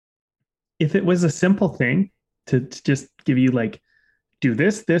if it was a simple thing to just give you like, do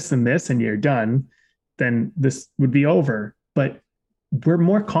this, this, and this, and you're done, then this would be over. But we're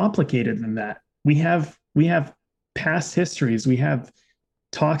more complicated than that. We have past histories. We have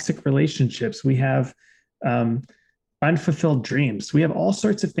toxic relationships. We have um, unfulfilled dreams. We have all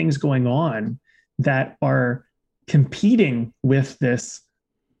sorts of things going on that are competing with this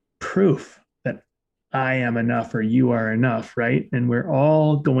proof that I am enough or you are enough, right? And we're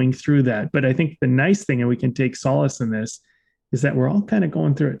all going through that. But I think the nice thing, and we can take solace in this, is that we're all kind of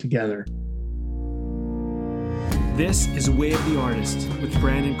going through it together. This is Way of the Artist with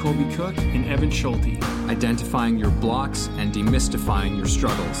Brandon Colby Cook and Evan Schulte. Identifying your blocks and demystifying your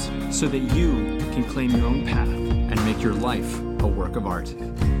struggles so that you can claim your own path and make your life a work of art.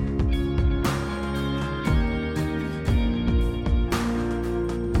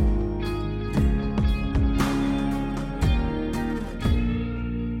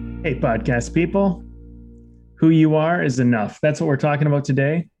 Hey, podcast people, who you are is enough. That's what we're talking about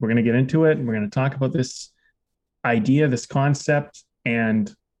today. We're going to get into it. We're going to talk about this idea, this concept.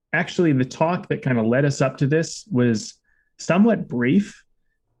 And actually, the talk that kind of led us up to this was somewhat brief,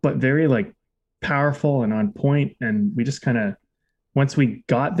 but very like powerful and on point. And we just kind of, once we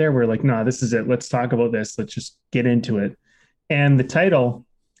got there, we're like, no, this is it. Let's talk about this. Let's just get into it. And the title,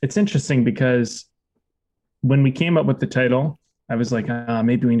 it's interesting because when we came up with the title, I was like,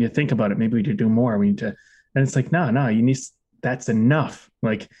 maybe we need to think about it. Maybe we need to do more. We need to, and it's like, no, you need, that's enough.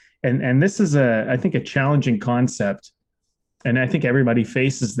 Like, and this is I think a challenging concept. And I think everybody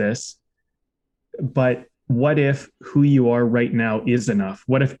faces this, but what if who you are right now is enough?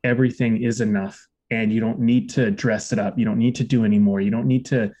 What if everything is enough and you don't need to dress it up? You don't need to do anymore. You don't need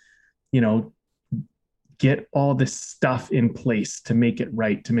to, get all this stuff in place to make it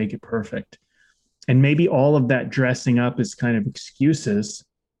right, to make it perfect. And maybe all of that dressing up is kind of excuses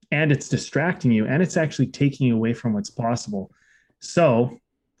and it's distracting you and it's actually taking you away from what's possible. So,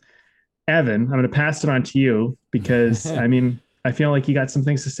 Evan, I'm going to pass it on to you because I feel like you got some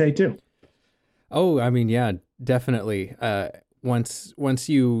things to say too. Oh, yeah, definitely. Once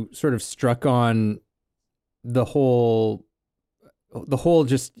you sort of struck on the whole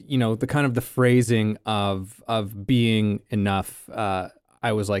just, the kind of the phrasing of being enough,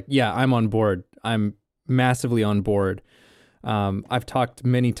 I was like, yeah, I'm on board. I'm massively on board. I've talked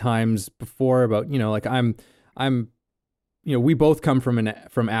many times before about, we both come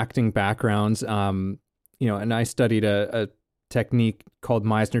from acting backgrounds, and I studied a technique called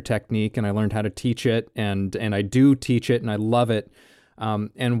Meisner technique, and I learned how to teach it, and I do teach it, and I love it.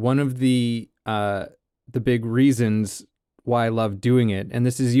 And one of the big reasons why I love doing it, and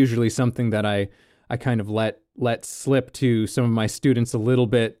this is usually something that I kind of let slip to some of my students a little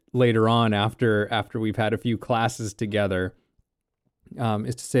bit later on after we've had a few classes together,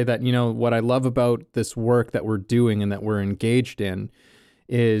 is to say that, what I love about this work that we're doing and that we're engaged in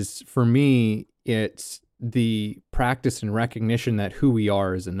is, for me, it's the practice and recognition that who we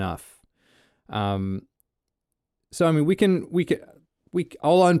are is enough. So,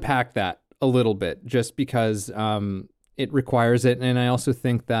 I'll unpack that a little bit just because it requires it. And I also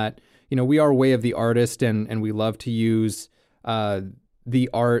think that, we are Way of the Artist, and we love to use the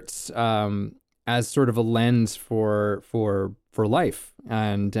arts as sort of a lens for life,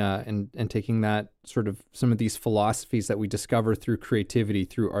 and taking that sort of some of these philosophies that we discover through creativity,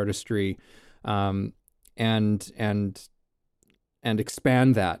 through artistry, and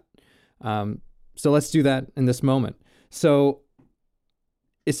expand that. So let's do that in this moment. So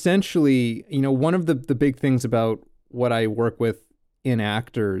essentially, one of the big things about what I work with in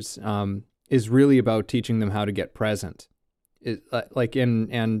actors is really about teaching them how to get present.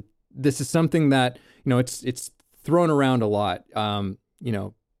 And this is something that, it's thrown around a lot,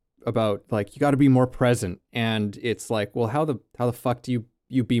 about like, you got to be more present. And it's like, well, how the fuck do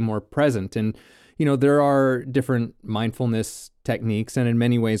you be more present? And, there are different mindfulness techniques. And in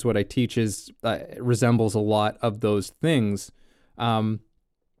many ways, what I teach resembles a lot of those things.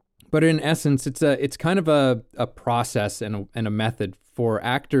 But in essence, it's kind of a process and a method for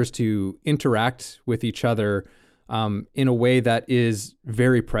actors to interact with each other in a way that is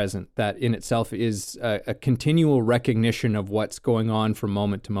very present, that in itself is a continual recognition of what's going on from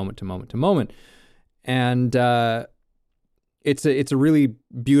moment to moment to moment to moment. And it's a really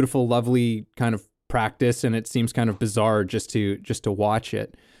beautiful, lovely kind of practice, and it seems kind of bizarre just to watch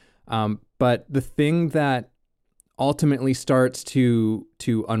it. But the thing that ultimately starts to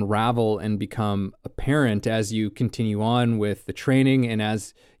unravel and become apparent as you continue on with the training and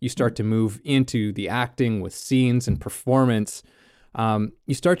as you start to move into the acting with scenes and performance,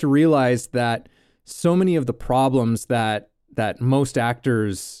 you start to realize that so many of the problems that most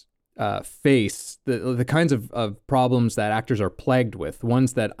actors face the kinds of problems that actors are plagued with,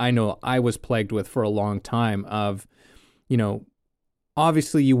 ones that I know I was plagued with for a long time of,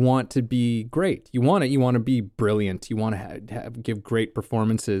 obviously you want to be great. You want to be brilliant. You want to give great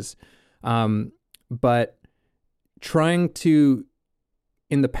performances. But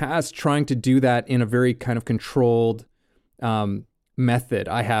in the past, trying to do that in a very kind of controlled method.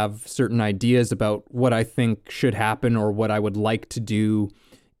 I have certain ideas about what I think should happen or what I would like to do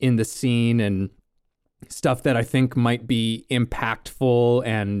in the scene, and stuff that I think might be impactful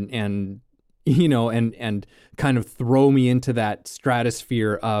and kind of throw me into that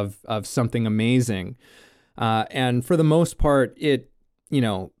stratosphere of something amazing. And for the most part,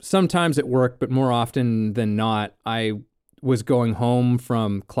 sometimes it worked, but more often than not, I was going home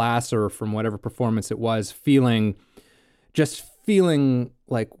from class or from whatever performance it was, feeling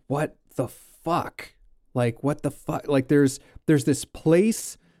like, what the fuck? Like, what the fuck? Like, there's this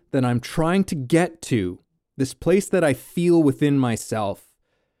place that I'm trying to get to, this place that I feel within myself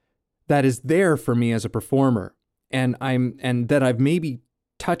that is there for me as a performer, and that I've maybe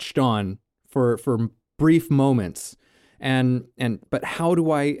touched on for brief moments, but how do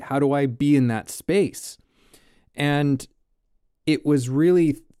I be in that space? And it was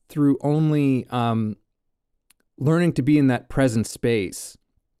really through only learning to be in that present space,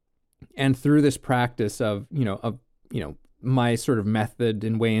 and through this practice of my sort of method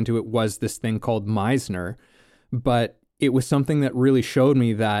and way into it was this thing called Meisner, but it was something that really showed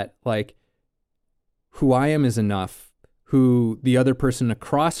me that, like, who I am is enough, who the other person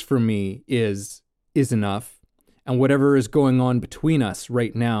across from me is enough, and whatever is going on between us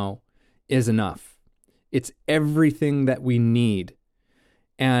right now is enough. It's everything that we need.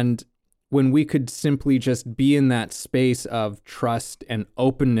 And when we could simply just be in that space of trust and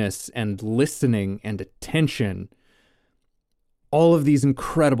openness and listening and attention, all of these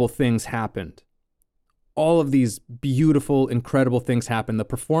incredible things happened. All of these beautiful, incredible things happened. The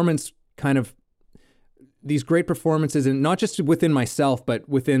performance these great performances, and not just within myself, but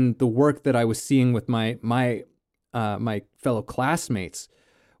within the work that I was seeing with my fellow classmates,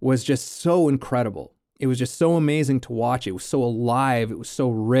 was just so incredible. It was just so amazing to watch. It was so alive. It was so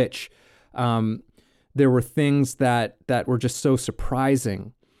rich. There were things that were just so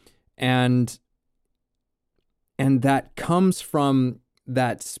surprising, and that comes from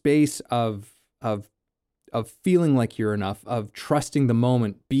that space of feeling like you're enough, of trusting the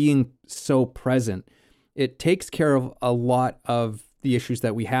moment, being so present. It takes care of a lot of the issues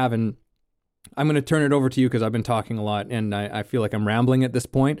that we have. And I'm going to turn it over to you because I've been talking a lot and I feel like I'm rambling at this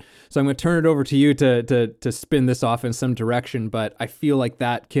point. So I'm going to turn it over to you to spin this off in some direction. But I feel like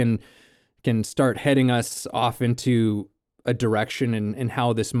that can start heading us off into a direction and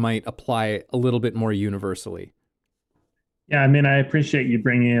how this might apply a little bit more universally. Yeah, I mean, I appreciate you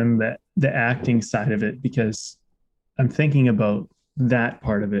bringing in the acting side of it, because I'm thinking about that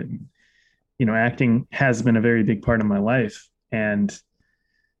part of it. Acting has been a very big part of my life, and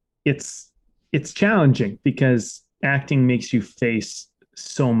it's challenging because acting makes you face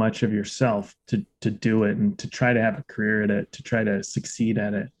so much of yourself to do it and to try to have a career at it, to try to succeed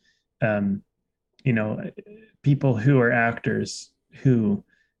at it. People who are actors who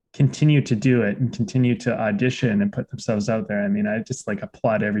continue to do it and continue to audition and put themselves out there. I mean, I just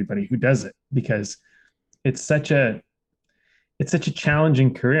applaud everybody who does it, because it's such a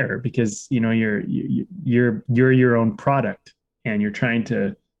challenging career, because you're your own product, and you're trying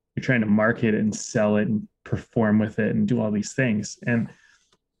to market it and sell it and perform with it and do all these things. And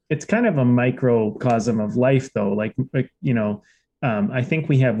it's kind of a microcosm of life, though. I think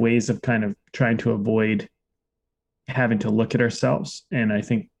we have ways of kind of trying to avoid having to look at ourselves. And I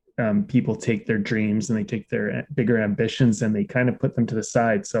think people take their dreams and they take their bigger ambitions and they kind of put them to the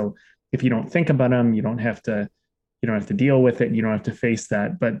side. So if you don't think about them, you don't have to deal with it. You don't have to face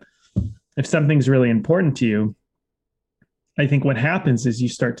that. But if something's really important to you, I think what happens is you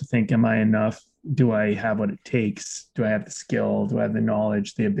start to think, am I enough? Do I have what it takes? Do I have the skill? Do I have the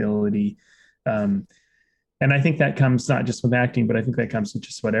knowledge, the ability? And I think that comes not just with acting, but I think that comes with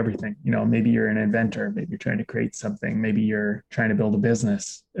just about everything. Maybe you're an inventor, maybe you're trying to create something, maybe you're trying to build a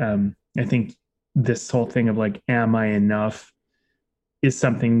business. I think this whole thing of am I enough is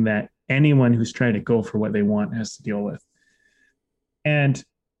something that anyone who's trying to go for what they want has to deal with. And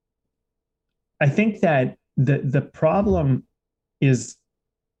I think that the problem is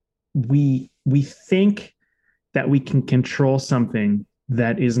we think that we can control something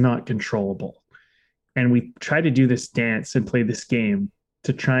that is not controllable. And we try to do this dance and play this game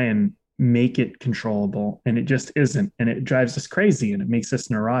to try and make it controllable, and it just isn't. And it drives us crazy and it makes us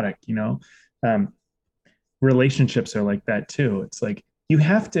neurotic. Relationships are like that too. It's like you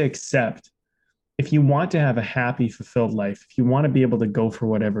have to accept, if you want to have a happy, fulfilled life, if you want to be able to go for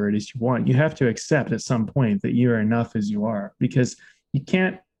whatever it is you want, you have to accept at some point that you are enough as you are, because you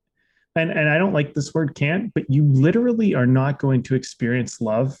can't, and I don't like this word can't, but you literally are not going to experience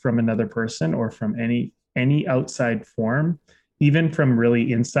love from another person or from any outside form, even from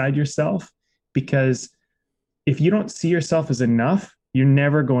really inside yourself, because if you don't see yourself as enough, you're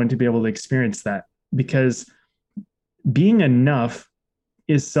never going to be able to experience that, because being enough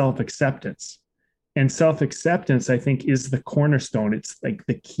is self-acceptance. And self-acceptance, I think, is the cornerstone. It's like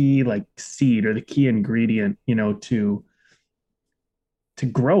the key, like seed or the key ingredient, to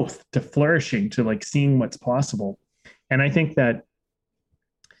growth, to flourishing, to like seeing what's possible. And I think that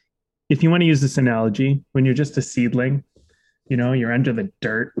if you want to use this analogy, when you're just a seedling, you're under the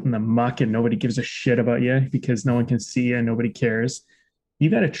dirt and the muck and nobody gives a shit about you because no one can see you and nobody cares. You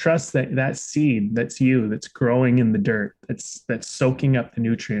got to trust that seed, that's you, that's growing in the dirt, that's soaking up the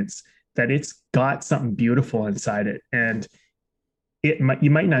nutrients, that it's got something beautiful inside it. And you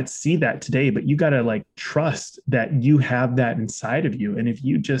might not see that today, but you got to like trust that you have that inside of you. And if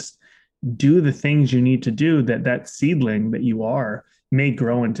you just do the things you need to do, that seedling that you are may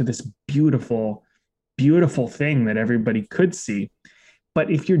grow into this beautiful, beautiful thing that everybody could see.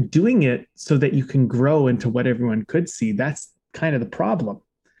 But if you're doing it so that you can grow into what everyone could see, that's kind of the problem,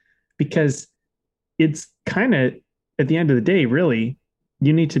 because it's kind of, at the end of the day, really,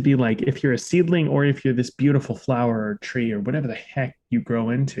 you need to be like, if you're a seedling or if you're this beautiful flower or tree or whatever the heck you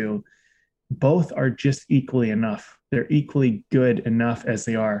grow into, both are just equally enough. They're equally good enough as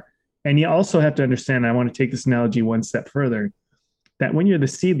they are. And you also have to understand, I want to take this analogy one step further, that when you're the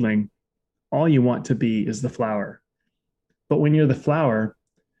seedling, all you want to be is the flower. But when you're the flower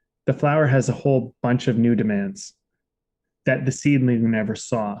has a whole bunch of new demands that the seedling never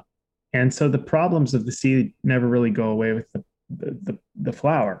saw. And so the problems of the seed never really go away with the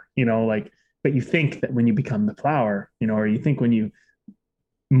flower, but you think that when you become the flower, or you think when you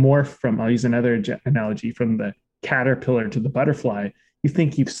morph from, I'll use another analogy, from the caterpillar to the butterfly, you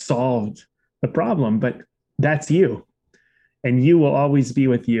think you've solved the problem, but that's you. And you will always be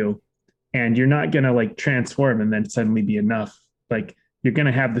with you. And you're not going to like transform and then suddenly be enough. Like, you're going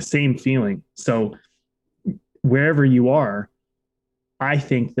to have the same feeling. So wherever you are, I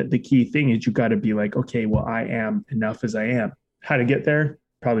think that the key thing is you got to be like, okay, well, I am enough as I am. How to get there?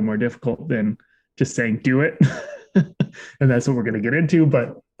 Probably more difficult than just saying, do it. And that's what we're going to get into.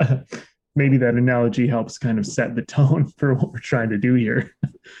 But maybe that analogy helps kind of set the tone for what we're trying to do here.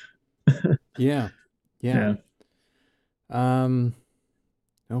 Yeah.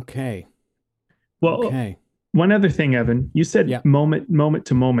 Okay. Well, okay. One other thing, Evan, you said moment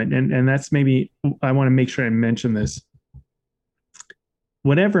to moment, and that's, maybe I want to make sure I mention this.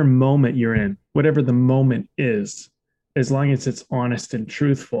 Whatever moment you're in, whatever the moment is, as long as it's honest and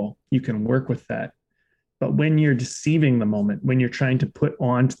truthful, you can work with that. But when you're deceiving the moment, when you're trying to put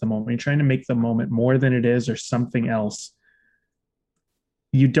onto the moment, you're trying to make the moment more than it is or something else,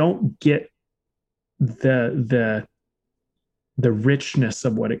 you don't get the richness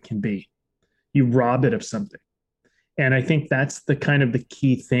of what it can be. You rob it of something. And I think that's the kind of the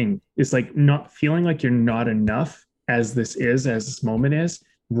key thing, is like not feeling like you're not enough as this moment is,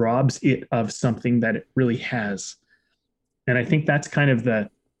 robs it of something that it really has. And I think that's kind of the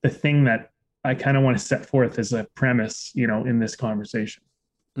thing that I kind of want to set forth as a premise, in this conversation.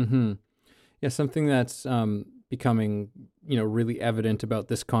 Mm-hmm. Yeah. Something that's becoming, really evident about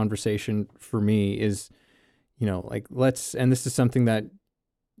this conversation for me is, and this is something that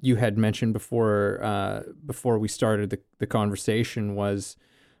you had mentioned before we started the conversation, was,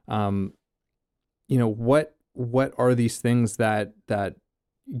 what are these things that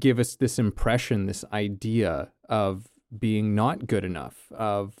give us this impression, this idea of being not good enough,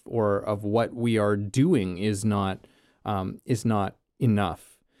 of what we are doing is not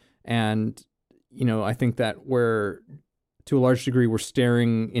enough. And, I think that to a large degree, we're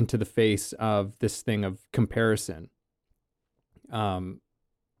staring into the face of this thing of comparison.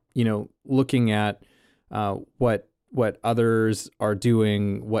 Looking at what others are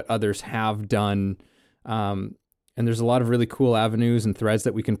doing, what others have done. And there's a lot of really cool avenues and threads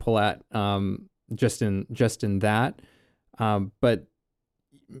that we can pull at just in that. But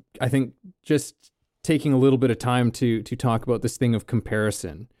I think just taking a little bit of time to talk about this thing of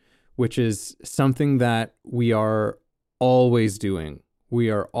comparison, which is something that we are always doing. We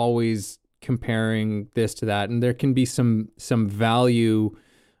are always comparing this to that. And there can be some value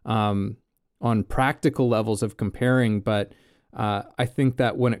on practical levels of comparing. But I think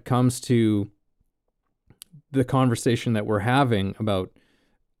that when it comes to the conversation that we're having about,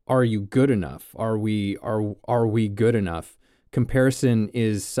 are you good enough? Are we good enough? comparison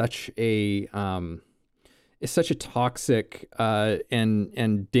is such a toxic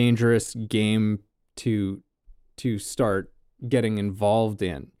and dangerous game to start getting involved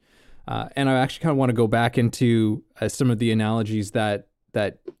in. And I actually kind of want to go back into some of the analogies that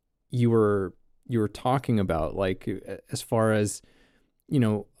you were talking about, like as far as,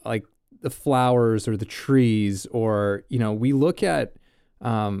 like the flowers or the trees, or, we look at,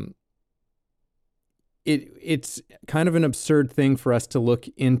 it's kind of an absurd thing for us to look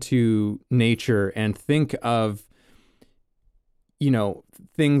into nature and think of,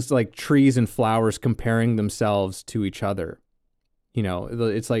 things like trees and flowers comparing themselves to each other.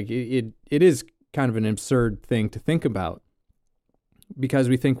 It's like it is kind of an absurd thing to think about, because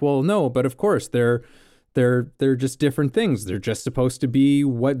we think, well, no, but of course they're just different things. They're just supposed to be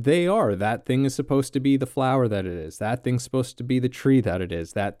what they are. That thing is supposed to be the flower that it is. That thing's supposed to be the tree that it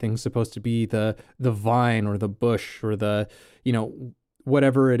is. That thing's supposed to be the vine or the bush or the,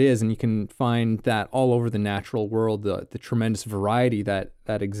 whatever it is. And you can find that all over the natural world, the tremendous variety that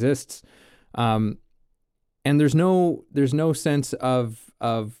exists. And there's no sense of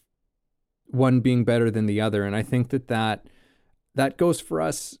one being better than the other. And I think that goes for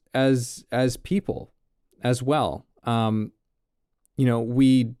us as people as well.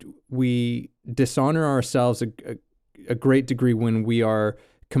 We dishonor ourselves a great degree when we are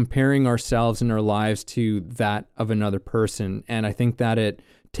comparing ourselves and our lives to that of another person. And I think that it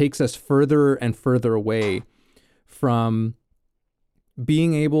takes us further and further away from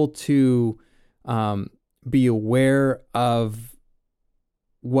being able to be aware of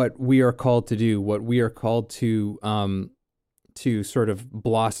what we are called to do, what we are called to sort of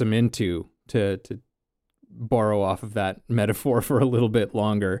blossom into, to borrow off of that metaphor for a little bit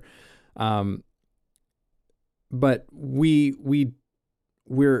longer. But we're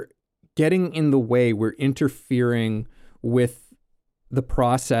getting in the way, we're interfering with the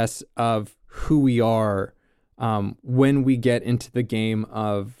process of who we are when we get into the game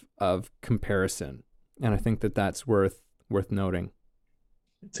of comparison. And I think that that's worth noting.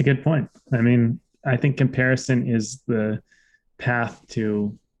 It's a good point. I mean, I think comparison is the path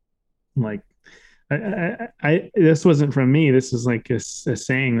to, like, I this wasn't from me. This is like a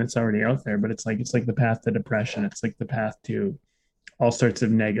saying that's already out there, but it's like the path to depression. It's like the path to all sorts of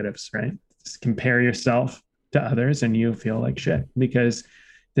negatives, right? Just compare yourself to others and you feel like shit, because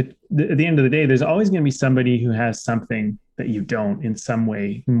at the end of the day, there's always going to be somebody who has something that you don't, in some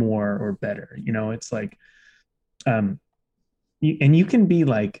way, more or better. It's like, and you can be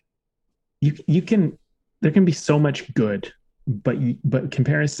like, you can, there can be so much good, but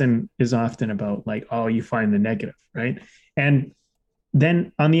comparison is often about, like, oh, you find the negative, right? And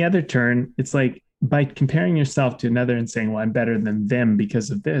then on the other turn, it's like, by comparing yourself to another and saying, well, I'm better than them because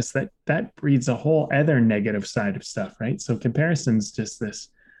of this, that breeds a whole other negative side of stuff, right? So comparison's just this,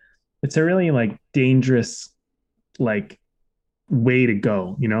 it's a really, like, dangerous, like, way to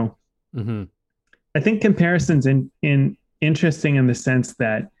go, Mm-hmm. I think comparison's in interesting in the sense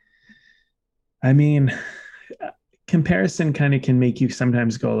that, I mean, comparison kind of can make you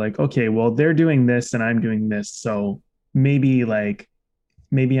sometimes go like, okay, well, they're doing this and I'm doing this, so maybe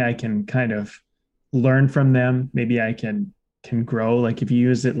I can kind of learn from them. Maybe I can grow. Like, if you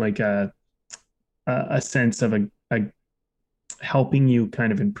use it like a sense of a helping you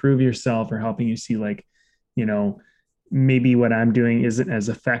kind of improve yourself, or helping you see, like, maybe what I'm doing isn't as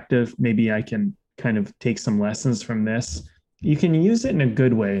effective. Maybe I can kind of take some lessons from this. You can use it in a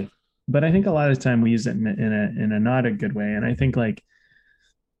good way, but I think a lot of the time we use it in a not a good way. And I think, like,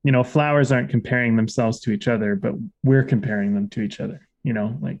 flowers aren't comparing themselves to each other, but we're comparing them to each other.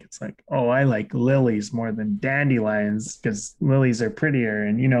 Like, it's like, oh, I like lilies more than dandelions because lilies are prettier,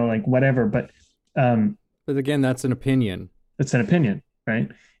 and like whatever. But again, that's an opinion. It's an opinion, right?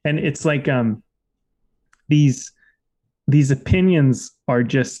 And it's like these opinions are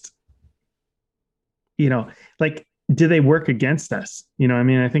just, like, do they work against us? I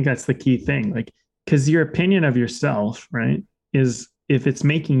mean, I think that's the key thing. Like, because your opinion of yourself, right, is, if it's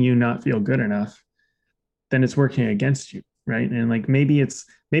making you not feel good enough, then it's working against you, right? And, like, maybe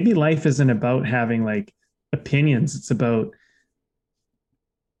life isn't about having, like, opinions. It's about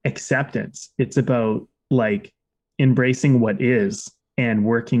acceptance. It's about, like, embracing what is and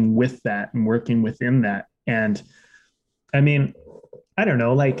working with that and working within that. And I mean, I don't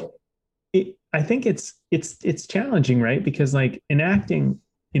know, like, I think it's challenging, right? Because, like, in acting,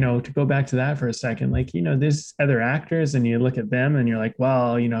 to go back to that for a second, like, there's other actors and you look at them and you're like,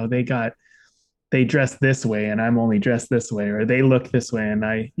 well, they dress this way and I'm only dressed this way, or they look this way and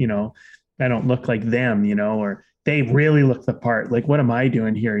I don't look like them, or they really look the part. Like, what am I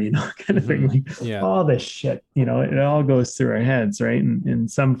doing here? Kind of thing. Like Yeah. all this shit, it all goes through our heads, right? In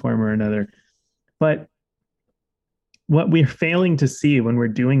some form or another. But what we're failing to see when we're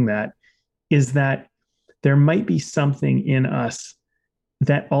doing that is that there might be something in us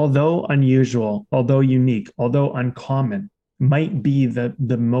that, although unusual, although unique, although uncommon, might be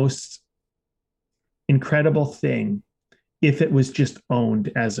the most incredible thing if it was just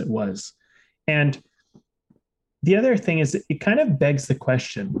owned as it was. And the other thing is, it kind of begs the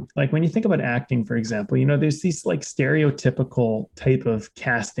question, like when you think about acting, for example, there's these like stereotypical type of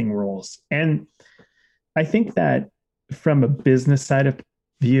casting roles. And I think that from a business side of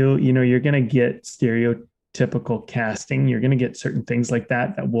view, you're going to get stereotypical casting. You're going to get certain things like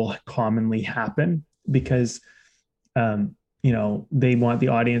that will commonly happen because, they want the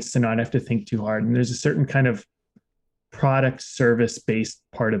audience to not have to think too hard. And there's a certain kind of product service based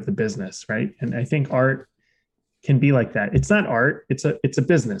part of the business, right? And I think art can be like that. It's not art, it's a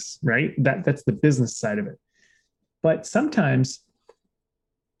business, right? That's the business side of it. But sometimes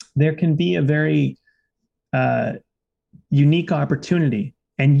there can be a very unique opportunity,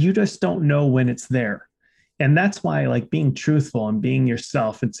 and you just don't know when it's there. And that's why, like, being truthful and being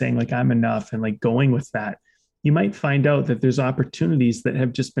yourself and saying like I'm enough and like going with that, you might find out that there's opportunities that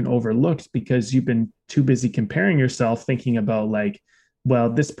have just been overlooked because you've been too busy comparing yourself, thinking about like, well,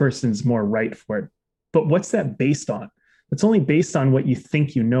 this person's more right for it. But what's that based on? It's only based on what you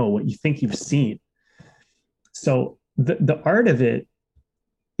think what you think you've seen. So the art of it,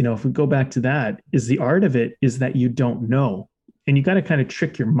 if we go back to that, is the art of it is that you don't know. And you got to kind of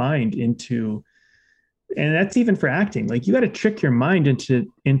trick your mind into, and that's even for acting, like you got to trick your mind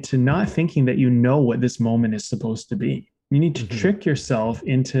into not thinking that what this moment is supposed to be. You need to trick yourself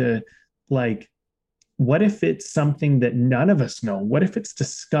into like, what if it's something that none of us know? What if it's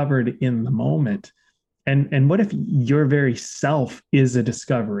discovered in the moment? And what if your very self is a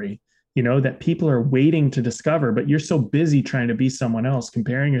discovery, that people are waiting to discover, but you're so busy trying to be someone else,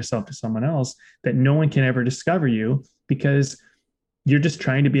 comparing yourself to someone else, that no one can ever discover you because you're just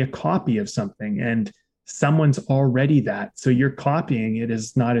trying to be a copy of something, and someone's already that. So you're copying it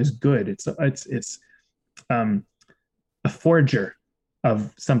is not as good. It's a forger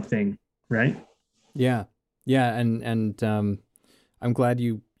of something, right? Yeah. Yeah. And I'm glad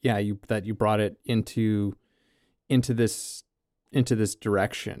that you brought it into this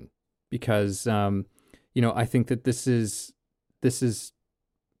direction, because I think that this is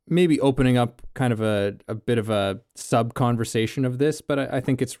maybe opening up kind of a bit of a sub conversation of this, but I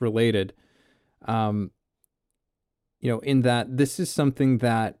think it's related. In that this is something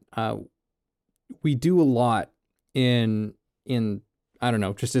that we do a lot in I don't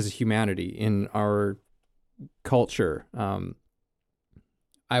know, just as a humanity in our culture.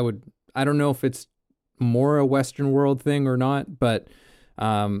 I don't know if it's more a Western world thing or not, but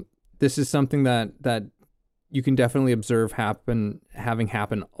this is something that you can definitely observe having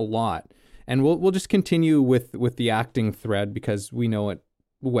happen a lot. And we'll just continue with the acting thread because we know it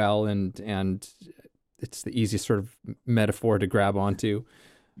well, and it's the easiest sort of metaphor to grab onto.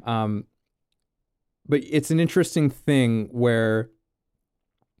 But it's an interesting thing where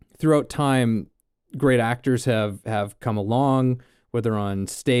throughout time, great actors have come along, whether on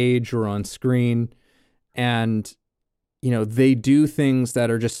stage or on screen, and they do things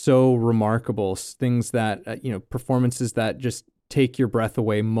that are just so remarkable, things that performances that just take your breath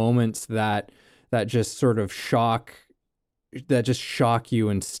away, moments that just sort of shock you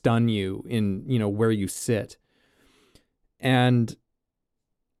and stun you in where you sit. And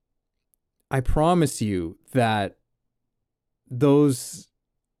I promise you that those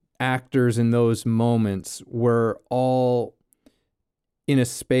actors in those moments were all in a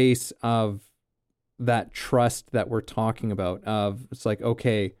space of that trust that we're talking about, of it's like,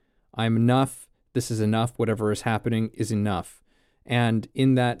 okay, I'm enough. This is enough. Whatever is happening is enough. And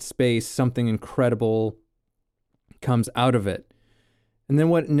in that space, something incredible comes out of it. And then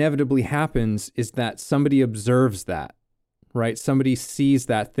what inevitably happens is that somebody observes that, right? Somebody sees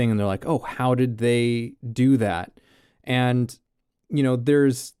that thing and they're like, oh, how did they do that? And,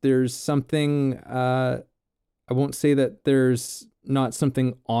 there's something, I won't say that there's not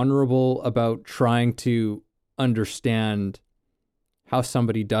something honorable about trying to understand how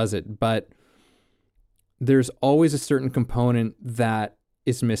somebody does it, but there's always a certain component that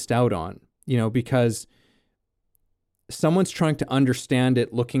is missed out on, because someone's trying to understand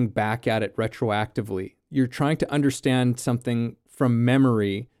it looking back at it retroactively. You're trying to understand something from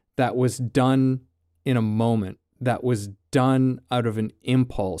memory that was done in a moment, that was done out of an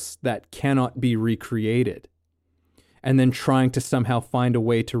impulse that cannot be recreated, and then trying to somehow find a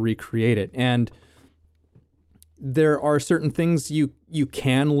way to recreate it. And there are certain things you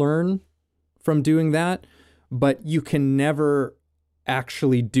can learn from doing that, but you can never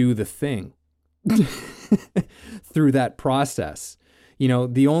actually do the thing through that process.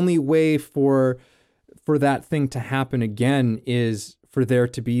 The only way for that thing to happen again is for there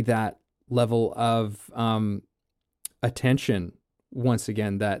to be that level of attention once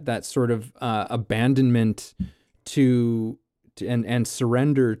again, that sort of abandonment and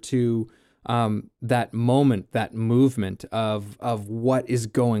surrender to that moment, that movement of what is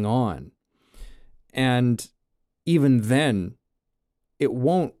going on. And even then, it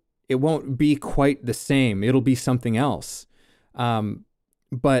won't be quite the same. It'll be something else.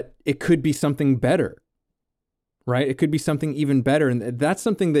 But it could be something better, right? It could be something even better. And that's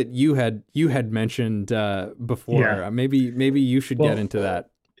something that you had mentioned before. Yeah. Maybe you should get into that.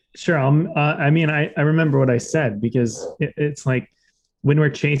 Sure. I remember what I said, because it's like when we're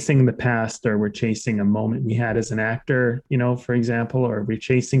chasing the past, or we're chasing a moment we had as an actor, for example, or we're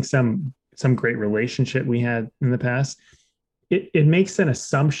chasing some great relationship we had in the past, it makes an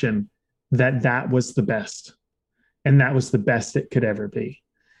assumption that was the best, and that was the best it could ever be.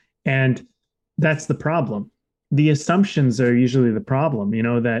 And that's the problem. The assumptions are usually the problem,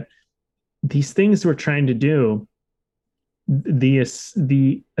 that these things we're trying to do,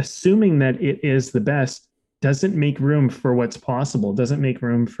 the assuming that it is the best doesn't make room for what's possible, doesn't make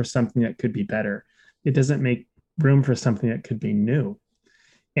room for something that could be better. It doesn't make room for something that could be new.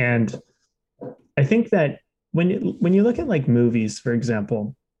 And I think that when you look at like movies, for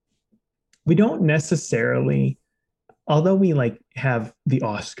example, we don't necessarily, although we like have the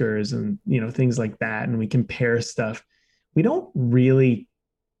Oscars and things like that, and we compare stuff, we don't really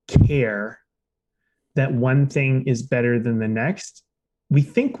care that one thing is better than the next. We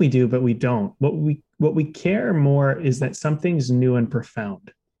think we do, but we don't. What we care more is that something's new and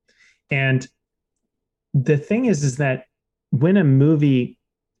profound. And the thing is that when a movie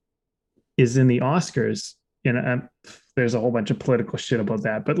is in the Oscars, there's a whole bunch of political shit about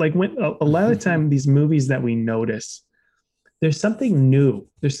that, but like when a lot of the time these movies that we notice, there's something new.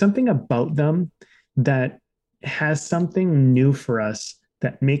 There's something about them that has something new for us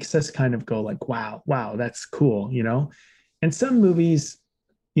that makes us kind of go like, wow, that's cool, And some movies,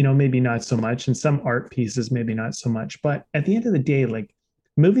 maybe not so much, and some art pieces maybe not so much. But at the end of the day, like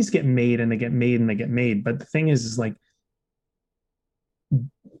movies get made and they get made and they get made. But the thing is like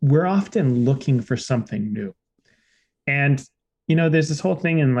we're often looking for something new. And there's this whole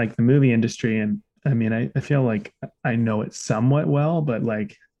thing in like the movie industry, and I mean, I feel like I know it somewhat well, but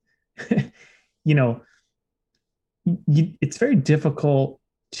like, it's very difficult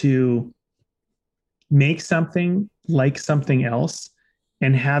to make something like something else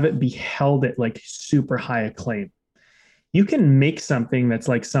and have it be held at like super high acclaim. You can make something that's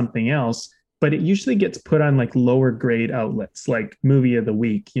like something else, but it usually gets put on like lower grade outlets, like Movie of the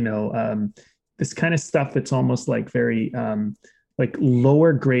Week, this kind of stuff that's almost like very like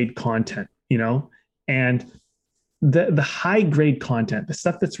lower grade content, and the high grade content, the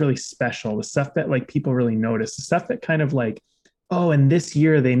stuff that's really special, the stuff that like people really notice, the stuff that kind of like, oh, and this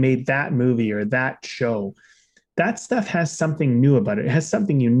year they made that movie or that show, that stuff has something new about it. It has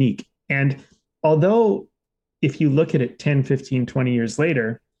something unique. And although if you look at it 10, 15, 20 years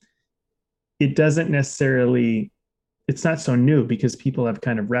later, it doesn't necessarily, it's not so new because people have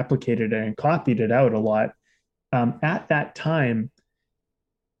kind of replicated it and copied it out a lot. At that time,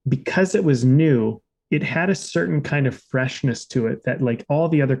 because it was new, it had a certain kind of freshness to it that like all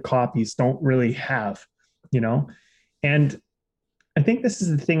the other copies don't really have, And I think this is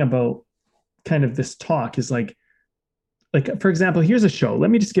the thing about kind of this talk is like, for example, here's a show. Let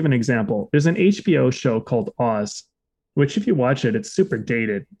me just give an example. There's an HBO show called Oz, which if you watch it, it's super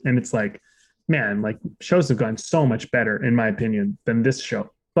dated. And it's like, man, like shows have gone so much better, in my opinion, than this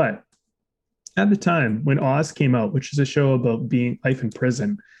show. But at the time when Oz came out, which is a show about being life in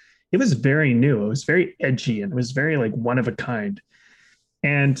prison, it was very new. It was very edgy and it was very like one of a kind.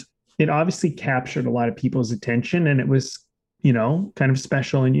 And it obviously captured a lot of people's attention, and it was, kind of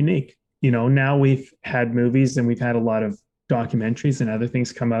special and unique. Now we've had movies and we've had a lot of documentaries and other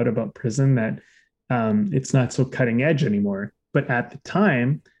things come out about prison that it's not so cutting edge anymore. But at the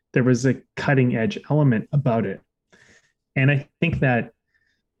time, there was a cutting edge element about it. And I think that,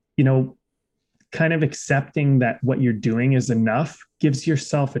 kind of accepting that what you're doing is enough gives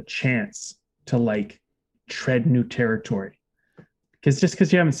yourself a chance to like tread new territory. Because just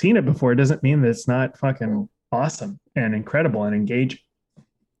because you haven't seen it before doesn't mean that it's not fucking awesome and incredible and engaging.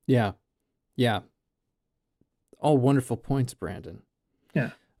 Yeah. Yeah. All wonderful points, Brandon. Yeah.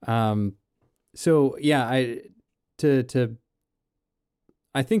 So yeah, to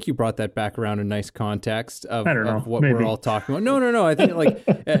I think you brought that back around in nice context of I don't know, of what maybe. we're all talking about. No. I think like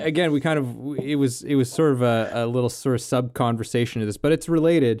again, it was sort of a little sort of sub conversation to this, but it's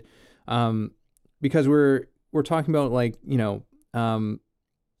related, because we're talking about like who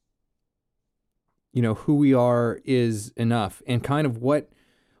we are is enough, and kind of what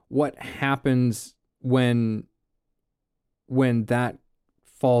happens when that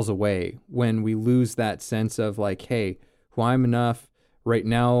falls away, when we lose that sense of like, hey, who I'm enough right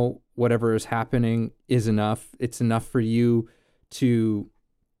now, whatever is happening is enough. It's enough for you to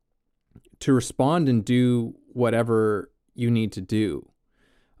respond and do whatever you need to do.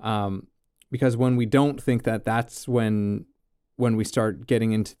 Because when we don't think that, that's when we start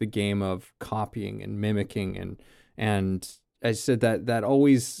getting into the game of copying and mimicking, and as I said, that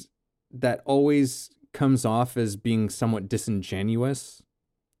always comes off as being somewhat disingenuous.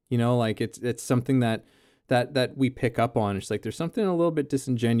 Like it's something that we pick up on. It's like there's something a little bit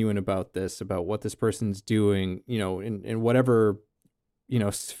disingenuous about this, about what this person's doing, in whatever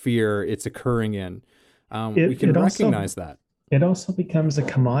sphere it's occurring in. We can recognize that. It also becomes a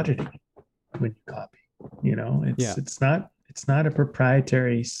commodity when you copy. It's not a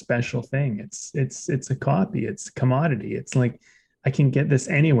proprietary special thing. It's a copy. It's a commodity. It's like I can get this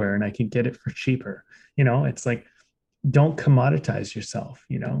anywhere and I can get it for cheaper. It's like, don't commoditize yourself.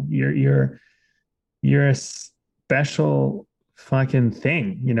 You're a special fucking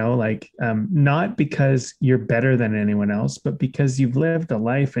thing, not because you're better than anyone else, but because you've lived a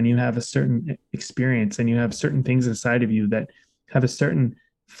life and you have a certain experience and you have certain things inside of you that have a certain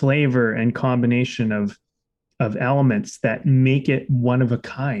flavor and combination of elements that make it one of a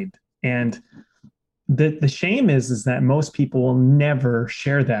kind. And the shame is that most people will never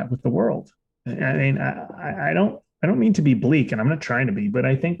share that with the world. I mean, I don't mean to be bleak, and I'm not trying to be, but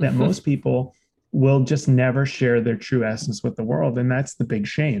I think that most people will just never share their true essence with the world. And that's the big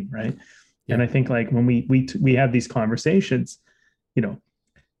shame. Right. Yeah. And I think like when we have these conversations,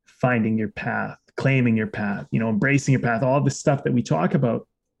 finding your path, claiming your path, embracing your path, all this stuff that we talk about,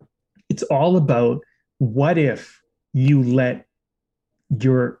 it's all about what if you let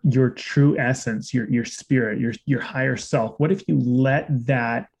your true essence, your spirit, your higher self, what if you let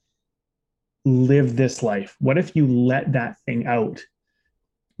that live this life? What if you let that thing out?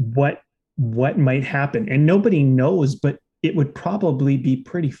 What might happen? And nobody knows, but it would probably be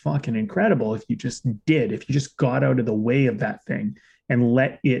pretty fucking incredible if you just got out of the way of that thing and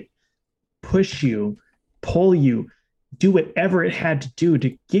let it push you, pull you, do whatever it had to do to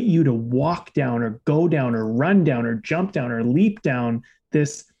get you to walk down or go down or run down or jump down or leap down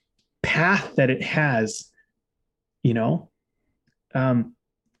this path that it has. Man,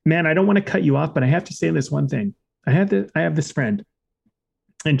 I don't want to cut you off, but I have to say this one thing. I have this friend,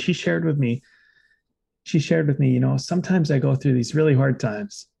 and she shared with me, sometimes I go through these really hard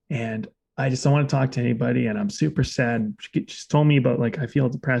times and I just don't want to talk to anybody and I'm super sad. She just told me about like, I feel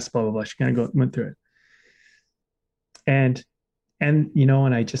depressed, blah, blah, blah. She kind of went through it. And and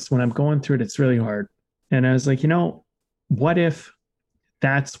I just, when I'm going through it, it's really hard. And I was like, what if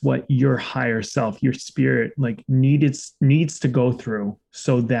that's what your higher self, your spirit, like needs to go through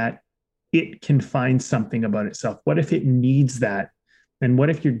so that it can find something about itself? What if it needs that? And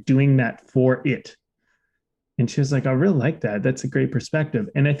what if you're doing that for it? And she was like, I really like that. That's a great perspective.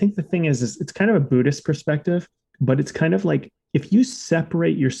 And I think the thing is it's kind of a Buddhist perspective, but it's kind of like if you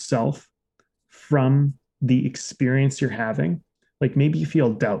separate yourself from the experience you're having, like maybe you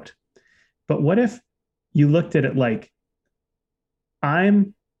feel doubt. But what if you looked at it like,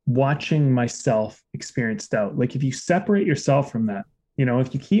 I'm watching myself experience doubt? Like if you separate yourself from that,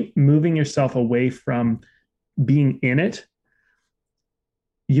 if you keep moving yourself away from being in it,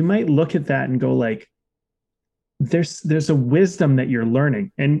 you might look at that and go like, there's a wisdom that you're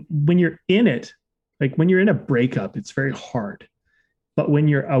learning. And when you're in it, like when you're in a breakup, it's very hard. But when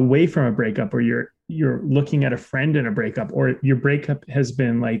you're away from a breakup, or you're looking at a friend in a breakup, or your breakup has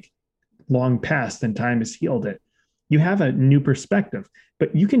been like long past and time has healed it, you have a new perspective.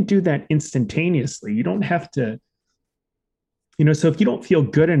 But you can do that instantaneously. You don't have to, so if you don't feel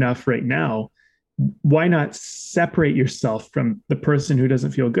good enough right now, why not separate yourself from the person who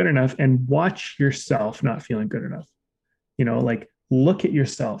doesn't feel good enough and watch yourself not feeling good enough? Like look at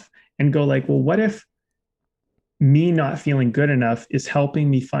yourself and go like, well, what if me not feeling good enough is helping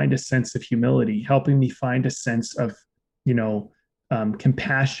me find a sense of humility, helping me find a sense of,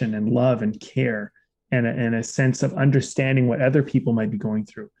 compassion and love and care, and a sense of understanding what other people might be going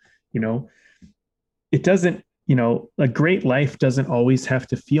through. It doesn't, a great life doesn't always have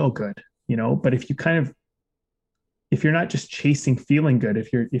to feel good, but if you're not just chasing feeling good,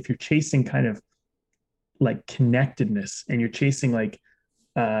 if you're chasing kind of like connectedness, and you're chasing like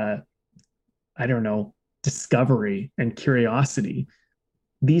uh, I don't know, discovery and curiosity,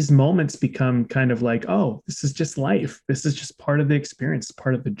 these moments become kind of like, oh, this is just life. This is just part of the experience,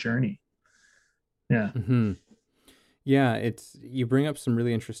 part of the journey. Yeah. Hmm. Yeah, it's you bring up some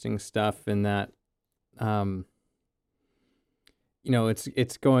really interesting stuff in that, um,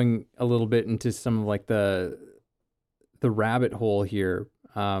 it's going a little bit into some of like the rabbit hole here.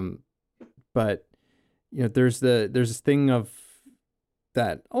 But there's this thing of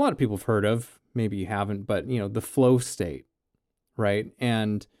that a lot of people have heard of, maybe you haven't, but the flow state, right?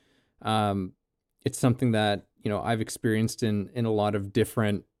 And it's something that I've experienced in a lot of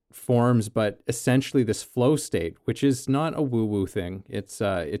different forms, but essentially this flow state, which is not a woo-woo thing, it's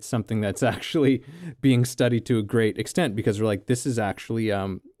something that's actually being studied to a great extent, because we're like, this is actually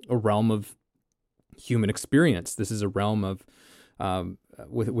a realm of human experience. This is a realm of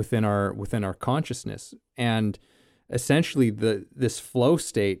within our consciousness, and essentially this flow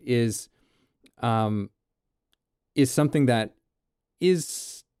state is something that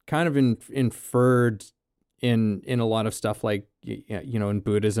is kind of inferred in a lot of stuff, like in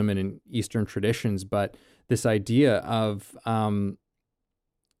Buddhism and in Eastern traditions. But this idea of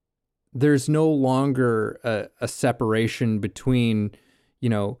there's no longer a separation between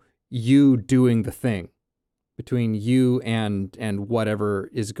you doing the thing, between you and whatever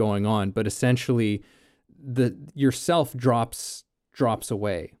is going on, but essentially yourself drops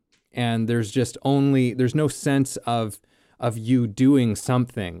away, and there's no sense of you doing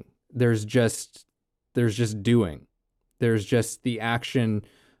something. There's just doing. There's just the action,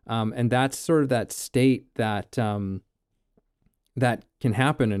 and that's sort of that state that that can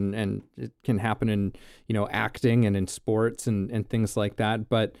happen, and it can happen in acting and in sports and things like that.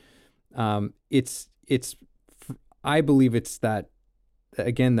 But it's I believe it's that,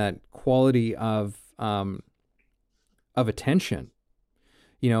 again, that quality of attention,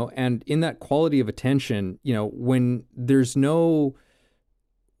 and in that quality of attention, when there's no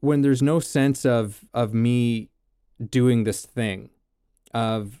sense of me doing this thing,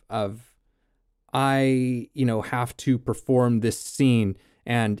 of I have to perform this scene,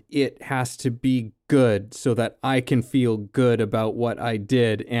 and it has to be good so that I can feel good about what I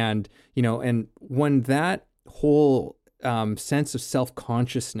did, and and when that whole sense of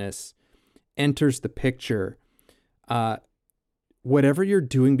self-consciousness enters the picture, whatever you're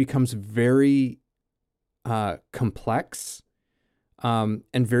doing becomes very complex, and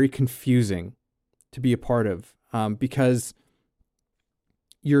very confusing to be a part of, because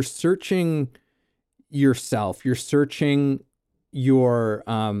you're searching yourself, you're searching your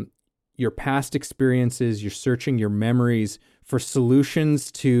past experiences, you're searching your memories for solutions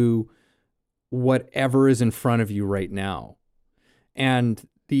to whatever is in front of you right now. And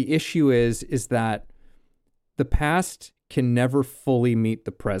the issue is that the past can never fully meet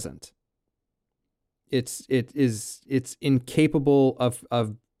the present. It's incapable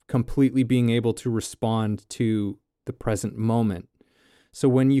of completely being able to respond to the present moment. So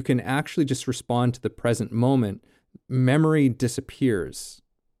when you can actually just respond to the present moment, memory disappears,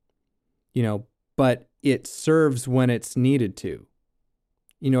 but it serves when it's needed to.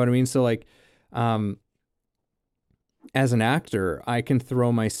 You know what I mean? So like, as an actor, I can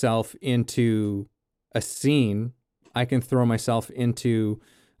throw myself into a scene. I can throw myself into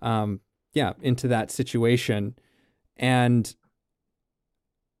that situation, and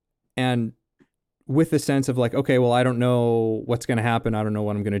with a sense of like, okay, well, I don't know what's going to happen. I don't know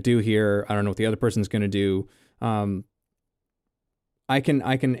what I'm going to do here. I don't know what the other person's going to do. I can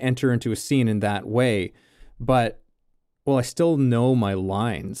enter into a scene in that way, but I still know my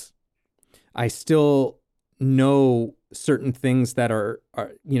lines. I still know certain things that are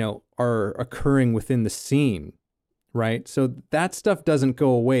occurring within the scene, right? So that stuff doesn't go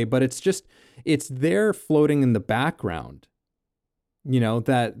away, but it's there floating in the background.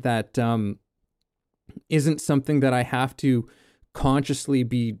 That isn't something that I have to consciously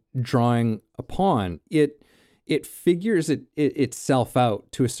be drawing upon. It figures itself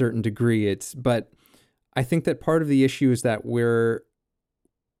out to a certain degree. But I think that part of the issue is that we're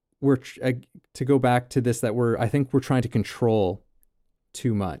to go back to this, that I think we're trying to control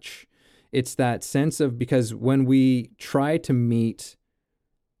too much. It's that sense of, because when we try to meet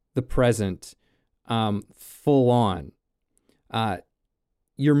the present full on,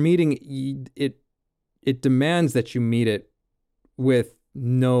 you're meeting it. It demands that you meet it with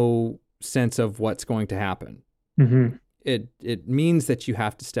no sense of what's going to happen. Mm-hmm. It means that you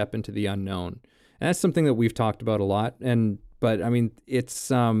have to step into the unknown, and that's something that we've talked about a lot. But I mean, it's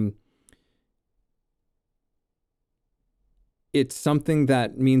something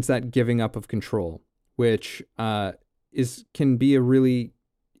that means that giving up of control, which can be a really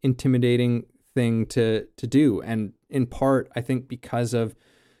intimidating thing to do. And in part, I think because of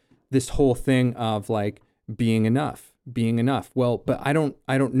this whole thing of like being enough. Well, but I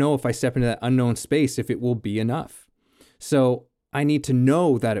don't know if I step into that unknown space if it will be enough. So I need to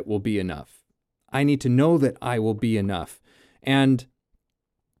know that it will be enough. I need to know that I will be enough. And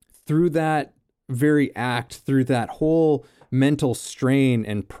through that very act, through that whole mental strain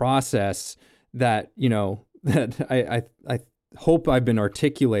and process that, that I hope I've been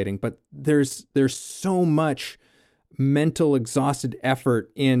articulating, but there's so much mental exhausted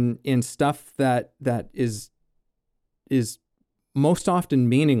effort in stuff that is most often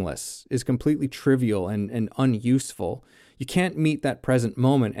meaningless, is completely trivial and unuseful. You can't meet that present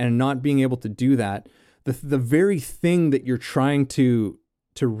moment, and not being able to do that, the very thing that you're trying to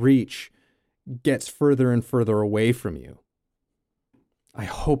reach gets further and further away from you. I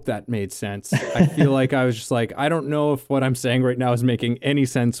hope that made sense. I feel like I was just like, I don't know if what I'm saying right now is making any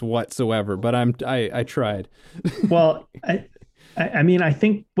sense whatsoever, but I tried. Well, I mean, I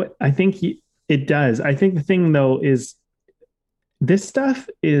think it does. I think the thing though is this stuff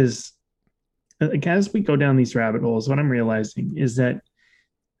is, like, as we go down these rabbit holes, what I'm realizing is that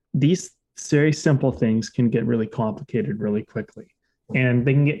these very simple things can get really complicated really quickly, and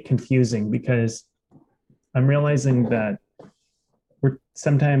they can get confusing because I'm realizing that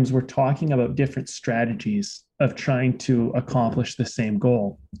we're talking about different strategies of trying to accomplish the same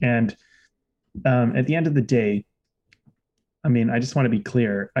goal. And at the end of the day, I mean, I just want to be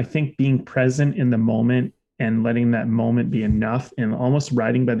clear. I think being present in the moment and letting that moment be enough and almost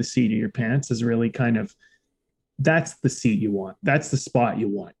riding by the seat of your pants is really kind of, that's the seat you want. That's the spot you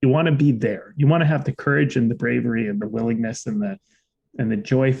want. You want to be there. You want to have the courage and the bravery and the willingness and the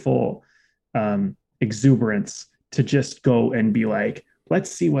joyful exuberance to just go and be like,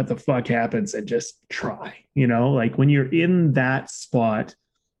 let's see what the fuck happens and just try. Like when you're in that spot,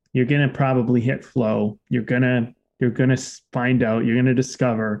 you're going to probably hit flow. You're going to find out, you're going to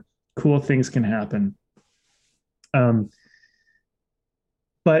discover cool things can happen.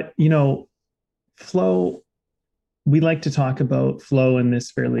 But flow, we like to talk about flow in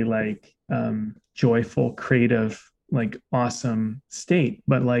this fairly like joyful, creative, like awesome state.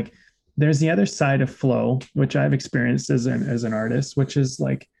 But like there's the other side of flow, which I've experienced as an artist, which is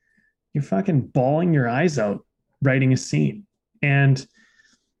like you're fucking bawling your eyes out writing a scene. And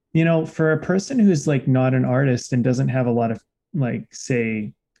for a person who's like not an artist and doesn't have a lot of like,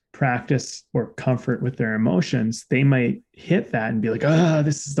 say, practice or comfort with their emotions, they might hit that and be like, oh,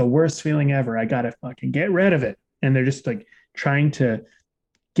 this is the worst feeling ever. I gotta fucking get rid of it. And they're just like trying to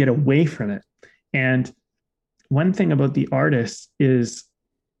get away from it. And one thing about the artist is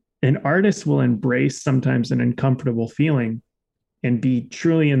an artist will embrace sometimes an uncomfortable feeling and be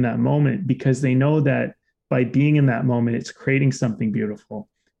truly in that moment because they know that by being in that moment, it's creating something beautiful.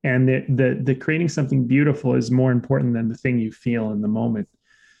 And the creating something beautiful is more important than the thing you feel in the moment.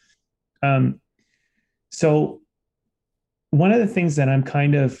 So one of the things that I'm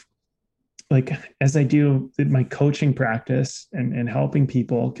kind of like, as I do my coaching practice and helping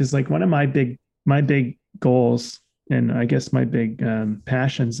people, because like one of my big goals, and I guess my big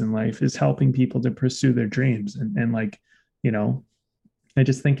passions in life is helping people to pursue their dreams. And like, I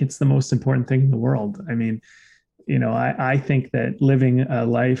just think it's the most important thing in the world. I mean, I think that living a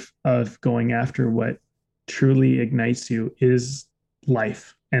life of going after what truly ignites you is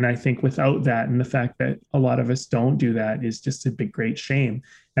life. And I think without that, and the fact that a lot of us don't do that, is just a big, great shame.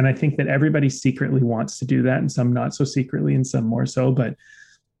 And I think that everybody secretly wants to do that, and some not so secretly and some more so. But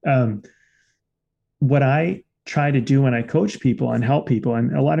what I try to do when I coach people and help people,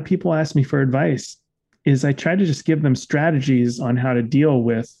 and a lot of people ask me for advice, is I try to just give them strategies on how to deal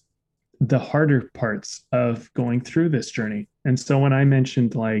with the harder parts of going through this journey. And so when I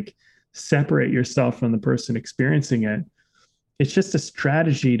mentioned like separate yourself from the person experiencing it, it's just a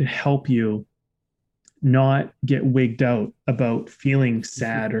strategy to help you not get wigged out about feeling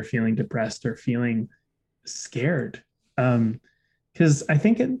sad or feeling depressed or feeling scared. Because I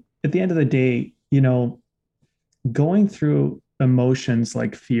think at the end of the day, going through emotions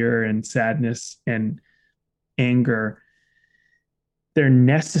like fear and sadness and anger, they're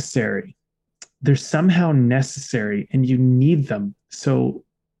necessary. They're somehow necessary and you need them. So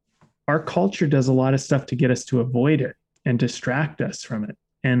our culture does a lot of stuff to get us to avoid it and distract us from it.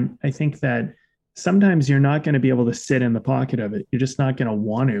 And I think that sometimes you're not going to be able to sit in the pocket of it. You're just not going to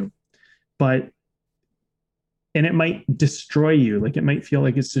want to. And it might destroy you. Like it might feel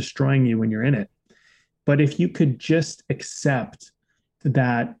like it's destroying you when you're in it. But if you could just accept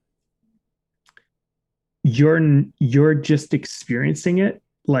that you're just experiencing it,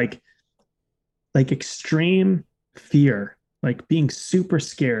 like extreme fear like being super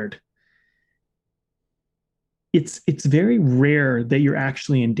scared, it's very rare that you're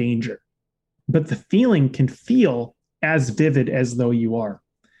actually in danger, but the feeling can feel as vivid as though you are.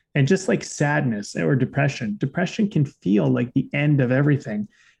 And just like sadness or depression can feel like the end of everything,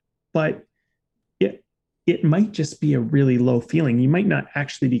 but it might just be a really low feeling. You might not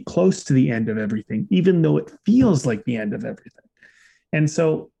actually be close to the end of everything, even though it feels like the end of everything. And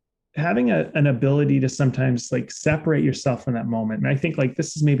so having an ability to sometimes like separate yourself from that moment. And I think like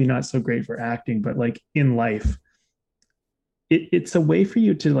this is maybe not so great for acting, but like in life, it's a way for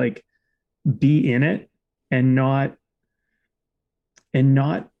you to like be in it and not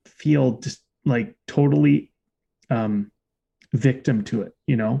feel just like totally victim to it,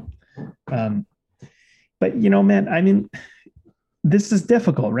 you know? But you know, man, I mean, this is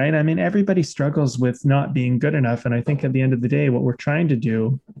difficult, right? I mean, everybody struggles with not being good enough. And I think at the end of the day, what we're trying to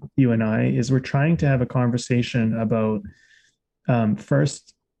do, you and I, is we're trying to have a conversation about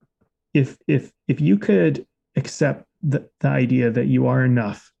first, if you could accept the idea that you are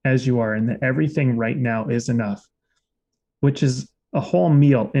enough as you are and that everything right now is enough, which is a whole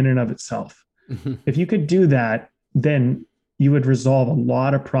meal in and of itself. If you could do that, then you would resolve a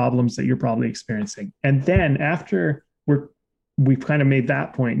lot of problems that you're probably experiencing. And then after we've kind of made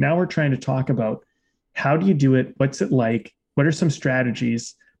that point, now we're trying to talk about how do you do it? What's it like? What are some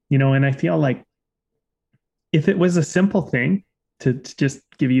strategies? You know, and I feel like if it was a simple thing to just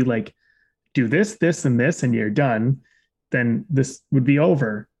give you like, do this, this, and this, and you're done, then this would be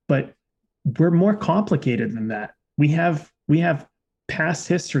over. But we're more complicated than that. We have past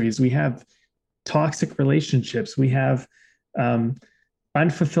histories. We have toxic relationships. We have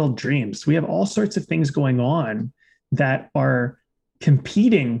unfulfilled dreams. We have all sorts of things going on that are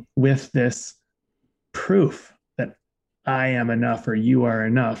competing with this proof that I am enough or you are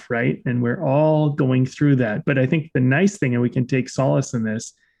enough, right? And we're all going through that. But I think the nice thing, and we can take solace in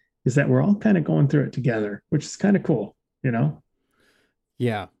this, is that we're all kind of going through it together, which is kind of cool, you know?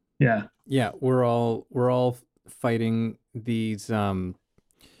 Yeah. Yeah. Yeah. We're all fighting these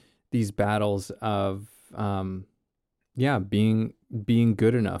battles of, being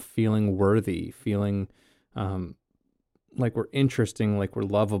good enough, feeling worthy, feeling like we're interesting, like we're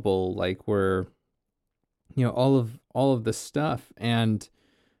lovable, like we're, you know, all of this stuff. And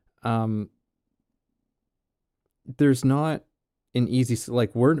there's not an easy,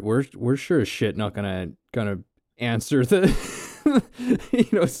 like we're sure as shit not gonna answer the you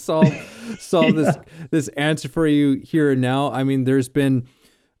know, solve this answer for you here and now. I mean, there's been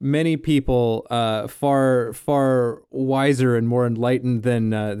many people far wiser and more enlightened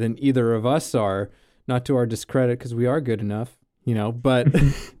than either of us are, not to our discredit, because we are good enough, you know, but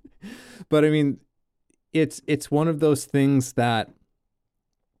but I mean, it's one of those things that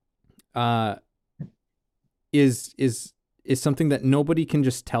is something that nobody can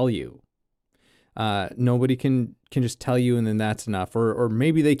just tell you. Nobody can just tell you, and then that's enough. Or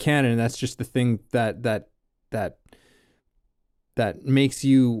maybe they can, and that's just the thing that makes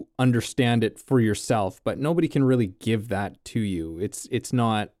you understand it for yourself. But nobody can really give that to you. It's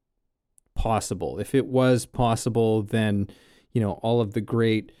not possible. If it was possible, then, you know, all of the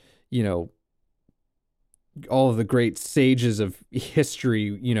great sages of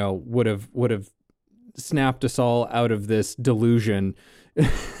history, you know, would have snapped us all out of this delusion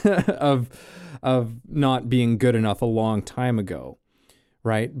of not being good enough a long time ago,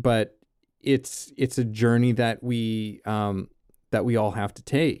 right? But it's a journey that we all have to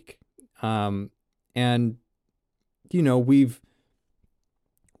take, and you know, we've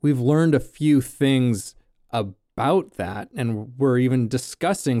learned a few things about that, and we're even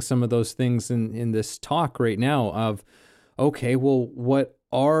discussing some of those things in this talk right now of, okay, well, what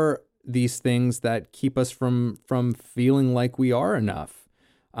are these things that keep us from feeling like we are enough?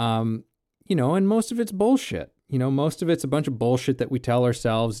 You know, and most of it's bullshit. You know, most of it's a bunch of bullshit that we tell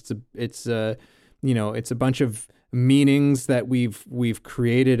ourselves. It's a bunch of meanings that we've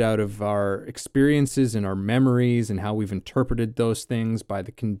created out of our experiences and our memories and how we've interpreted those things by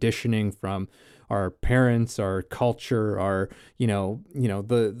the conditioning from our parents, our culture, our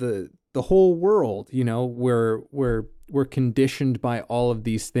the whole world. You know, we're conditioned by all of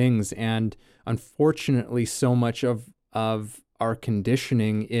these things, and unfortunately, so much of our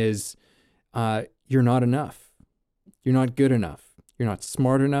conditioning is you're not enough, you're not good enough, you're not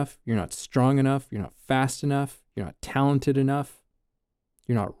smart enough, you're not strong enough, you're not fast enough, you're not talented enough,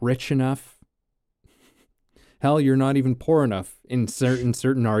 you're not rich enough. Hell, you're not even poor enough in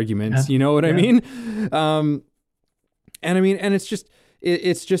certain arguments. Yeah. You know what I mean? And I mean, and it's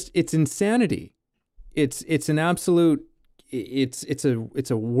insanity. It's an absolute, it's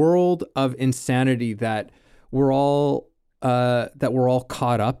a world of insanity that we're all that we're all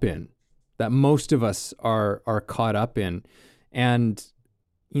caught up in, that most of us are caught up in. And,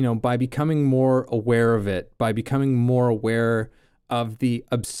 you know, by becoming more aware of it, by becoming more aware of the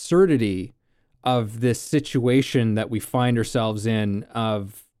absurdity of this situation that we find ourselves in,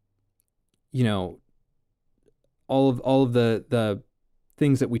 of, you know, all of the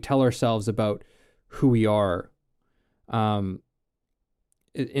things that we tell ourselves about who we are,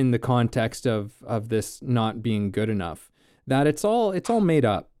 in the context of this not being good enough, that it's all made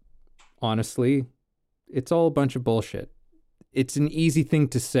up. Honestly, it's all a bunch of bullshit. It's an easy thing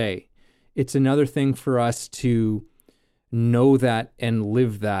to say. It's another thing for us to know that and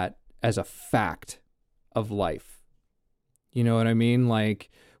live that as a fact of life. You know what I mean? Like,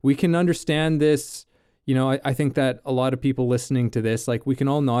 we can understand this. You know, I think that a lot of people listening to this, like, we can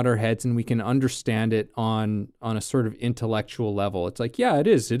all nod our heads and we can understand it on a sort of intellectual level. It's like, yeah, it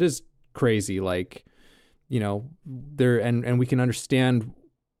is crazy. Like, you know, and we can understand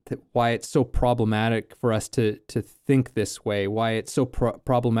why it's so problematic for us to think this way, why it's so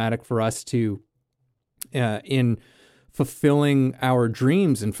problematic for us to, in fulfilling our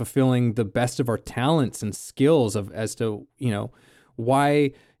dreams and fulfilling the best of our talents and skills, as to, you know,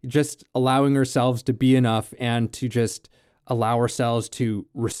 why just allowing ourselves to be enough and to just allow ourselves to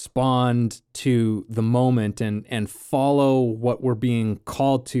respond to the moment and follow what we're being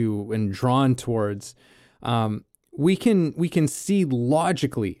called to and drawn towards. We can see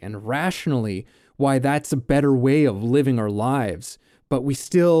logically and rationally why that's a better way of living our lives, but we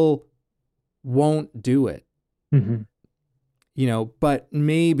still won't do it. Mm-hmm. You know, but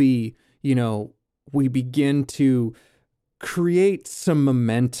maybe, you know, we begin to create some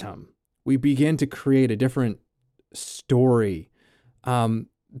momentum. We begin to create a different story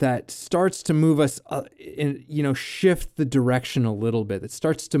that starts to move us, you know, shift the direction a little bit. That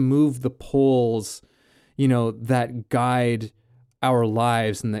starts to move the poles, you know, that guide our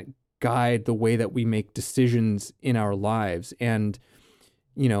lives and that guide the way that we make decisions in our lives. And,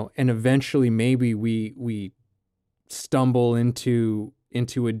 you know, and eventually maybe we stumble into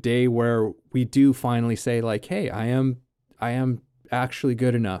a day where we do finally say, like, hey, I am actually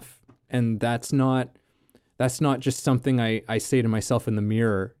good enough. And that's not just something I say to myself in the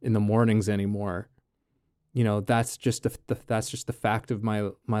mirror in the mornings anymore. You know, that's just the fact of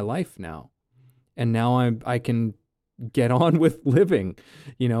my life now. And now I can get on with living,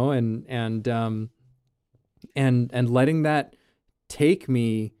 you know, and letting that take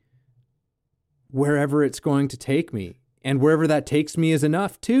me wherever it's going to take me. And wherever that takes me is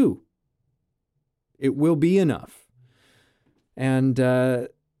enough too. It will be enough. And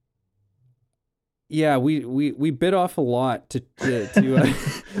yeah, we bit off a lot to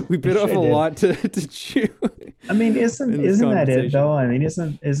we bit off a lot to chew. I mean, isn't that it though? I mean,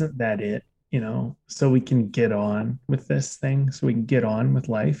 isn't that it? You know, so we can get on with this thing, so we can get on with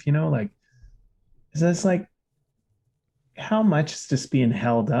life. You know, like, it's like, how much is just being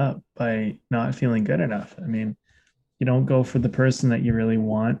held up by not feeling good enough? I mean, you don't go for the person that you really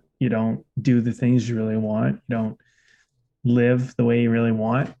want. You don't do the things you really want. You don't live the way you really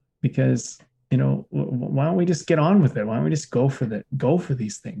want, because, you know, why don't we just get on with it? Why don't we just go for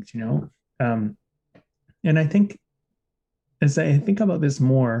these things, you know? And I think, as I think about this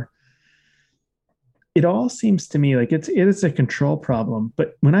more, it all seems to me like it is a control problem.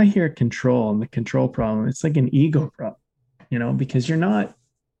 But when I hear control and the control problem, it's like an ego problem, you know, because you're not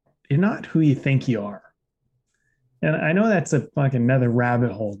who you think you are. And I know that's a fucking another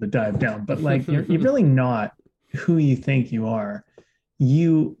rabbit hole to dive down, but like, you're really not who you think you are.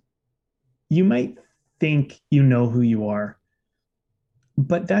 You might think you know who you are,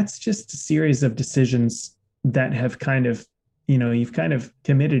 but that's just a series of decisions that have kind of, you know, you've kind of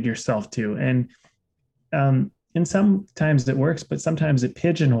committed yourself to. And sometimes it works, but sometimes it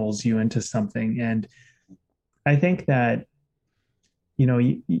pigeonholes you into something. And I think that, you know,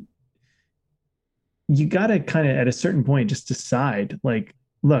 you got to kind of at a certain point just decide, like,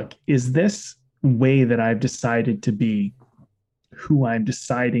 look, is this way that I've decided to be who I'm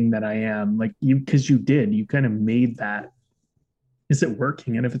deciding that I am? Like, because you kind of made that. Is it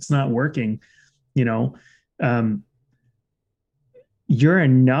working? And if it's not working, you know, you're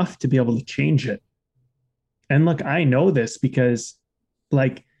enough to be able to change it. And look, I know this because,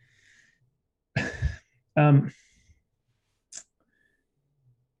 like,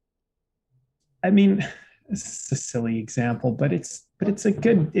 I mean, this is a silly example, but it's a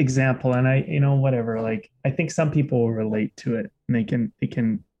good example. And you know, whatever, like, I think some people will relate to it and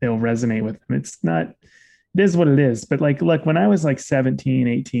they'll resonate with them. It is what it is. But like, look, when I was like 17,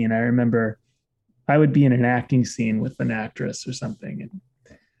 18, I remember I would be in an acting scene with an actress or something. And,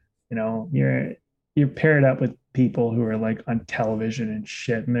 you know, you're paired up with people who are like on television and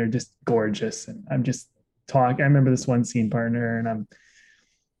shit, and they're just gorgeous. And I'm just talking. I remember this one scene partner, and I'm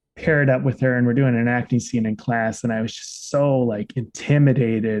paired up with her, and we're doing an acting scene in class, and I was just so like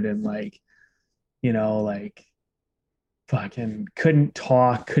intimidated and like, like fucking couldn't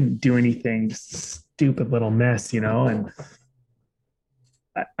talk, couldn't do anything, just a stupid little mess, and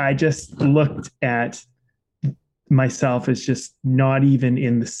I just looked at myself as just not even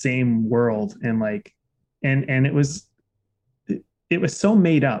in the same world, and like, and it was so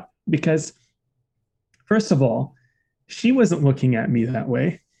made up because first of all, she wasn't looking at me that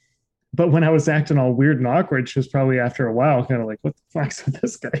way. But when I was acting all weird and awkward, she was probably after a while kind of like, what the fuck's with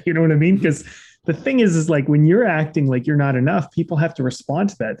this guy? You know what I mean? Because the thing is like when you're acting like you're not enough, people have to respond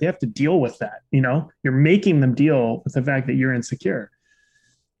to that. They have to deal with that. You're making them deal with the fact that you're insecure.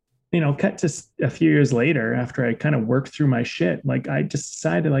 Cut to a few years later, after I kind of worked through my shit, like I just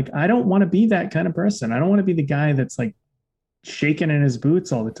decided like, I don't want to be that kind of person. I don't want to be the guy that's like shaking in his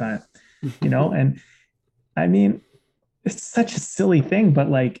boots all the time, and I mean, it's such a silly thing, but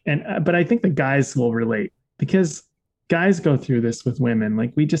like, but I think the guys will relate because guys go through this with women.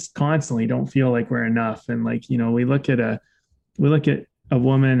 Like we just constantly don't feel like we're enough. And like, we look at a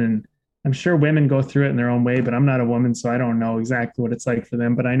woman, and I'm sure women go through it in their own way, but I'm not a woman. So I don't know exactly what it's like for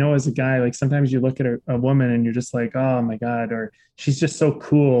them. But I know as a guy, like sometimes you look at a woman and you're just like, oh my God, or she's just so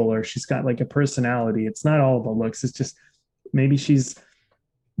cool, or she's got like a personality. It's not all about looks. It's just maybe she's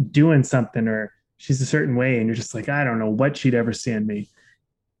doing something, or she's a certain way, and you're just like, I don't know what she'd ever see in me.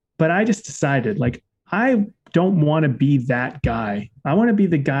 But I just decided like, I don't want to be that guy. I want to be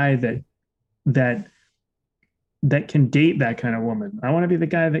the guy that can date that kind of woman. I want to be the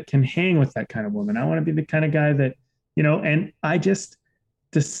guy that can hang with that kind of woman. I want to be the kind of guy that, and I just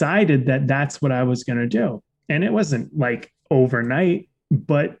decided that that's what I was going to do. And it wasn't like overnight,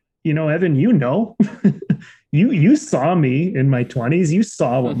 but Evan, you saw me in my 20s. You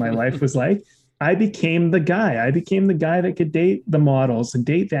saw what my life was like. I became the guy. I became the guy that could date the models and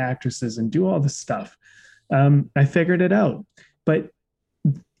date the actresses and do all this stuff. I figured it out. But,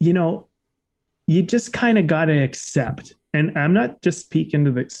 you just kind of got to accept. And I'm not just speaking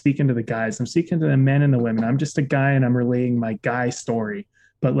to the guys. I'm speaking to the men and the women. I'm just a guy, and I'm relaying my guy story.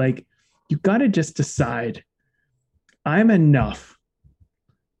 But like, you got to just decide, I'm enough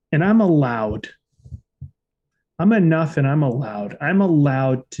and I'm allowed. I'm enough and I'm allowed. I'm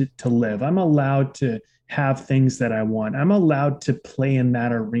allowed to live. I'm allowed to have things that I want. I'm allowed to play in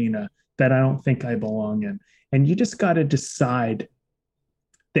that arena that I don't think I belong in. And you just got to decide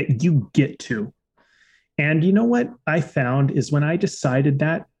that you get to. And you know what I found is when I decided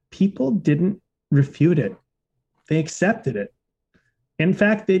that, people didn't refute it. They accepted it. In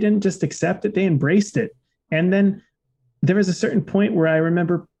fact, they didn't just accept it, they embraced it. And then there was a certain point where I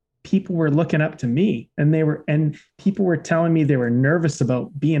remember people were looking up to me, and people were telling me they were nervous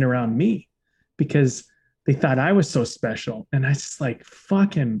about being around me because they thought I was so special. And I was just like,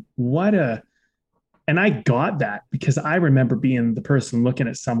 fucking and I got that because I remember being the person looking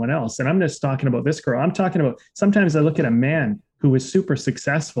at someone else. And I'm just talking about this girl. I'm talking about, sometimes I look at a man who was super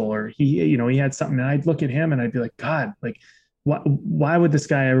successful, or he had something, and I'd look at him and I'd be like, God, like, why would this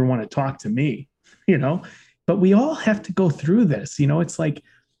guy ever want to talk to me? But we all have to go through this, it's like,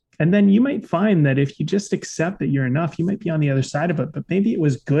 and then you might find that if you just accept that you're enough, you might be on the other side of it. But maybe it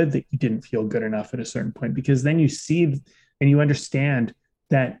was good that you didn't feel good enough at a certain point, because then you see and you understand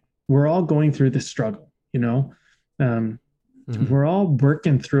that we're all going through this struggle, We're all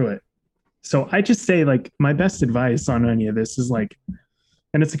working through it. So I just say, like, my best advice on any of this is like,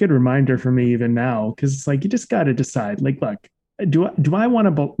 and it's a good reminder for me even now, because it's like, you just got to decide, like, look, do I want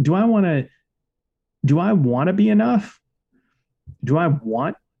to be enough? Do I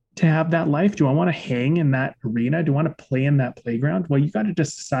want to have that life? Do I want to hang in that arena? Do I want to play in that playground? Well, you got to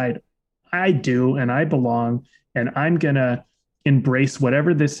just decide, I do, and I belong, and I'm going to embrace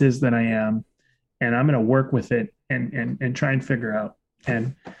whatever this is that I am, and I'm going to work with it and try and figure out.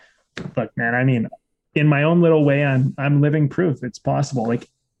 And look, man, I mean, in my own little way, I'm living proof it's possible. Like,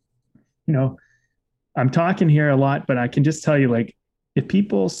 I'm talking here a lot, but I can just tell you, like, if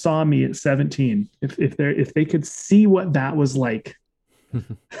people saw me at 17, if they could see what that was like,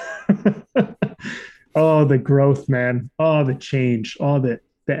 oh, the growth, man, oh, the change, oh, the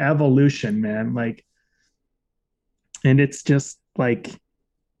evolution, man. Like, and it's just like,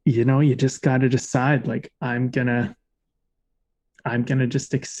 you just got to decide, like, I'm gonna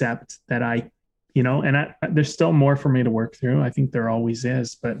just accept that and there's still more for me to work through. I think there always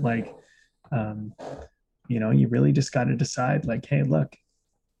is, but like, you really just got to decide, like, hey, look,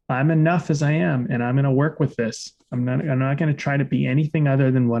 I'm enough as I am, and I'm going to work with this. I'm not going to try to be anything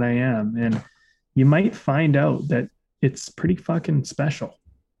other than what I am. you might find out that it's pretty fucking special,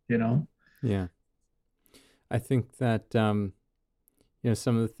 you know? Yeah. I think that some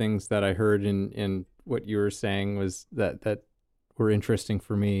of the things that I heard in what you were saying was that were interesting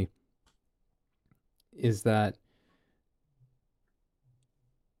for me is that,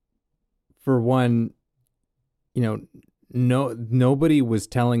 for one, nobody was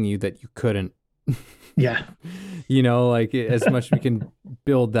telling you that you couldn't. Yeah. Like, as much as we can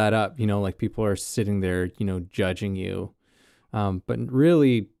build that up, like people are sitting there, judging you. But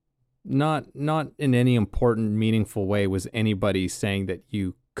really not in any important, meaningful way was anybody saying that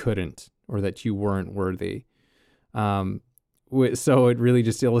you couldn't or that you weren't worthy. So it really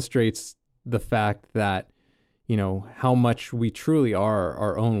just illustrates the fact that, how much we truly are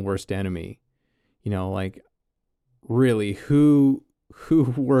our own worst enemy. Like, really, who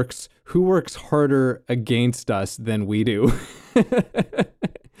works harder against us than we do?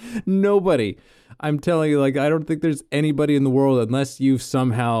 Nobody. I'm telling you, like, I don't think there's anybody in the world, unless you've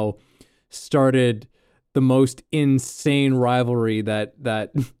somehow started the most insane rivalry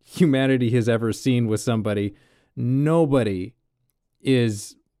that humanity has ever seen with somebody. Nobody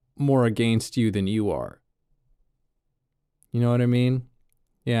is more against you than you are. You know what I mean?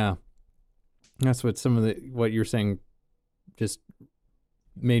 Yeah. That's what what you're saying just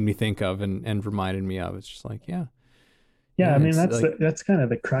made me think of and reminded me of. It's just like, yeah. Yeah, I mean, like, that's kind of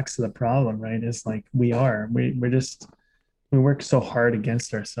the crux of the problem, right? Is like we work so hard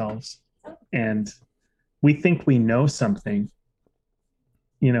against ourselves, and we think we know something,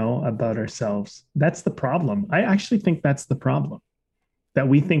 about ourselves. That's the problem. I actually think that's the problem, that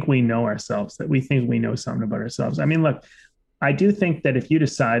we think we know ourselves, that we think we know something about ourselves. I mean, look, I do think that if you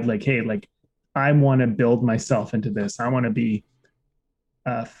decide like, hey, like, I want to build myself into this, I want to be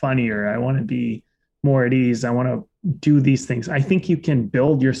funnier, I want to be more at ease, I want to do these things, I think you can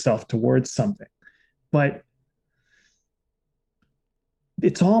build yourself towards something. But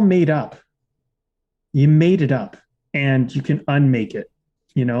it's all made up. You made it up, and you can unmake it,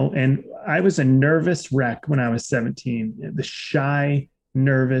 And I was a nervous wreck when I was 17, the shy,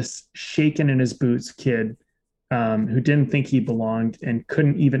 nervous, shaken in his boots kid, who didn't think he belonged and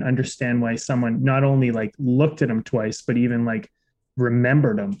couldn't even understand why someone not only like looked at him twice, but even like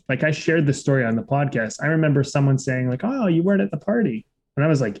remembered him. Like, I shared the story on the podcast. I remember someone saying like, "Oh, you weren't at the party." And I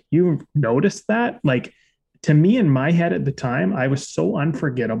was like, "You noticed that?" Like, to me, in my head at the time, I was so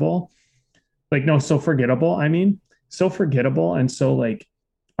unforgettable. Like, no, so forgettable. I mean, so forgettable and so like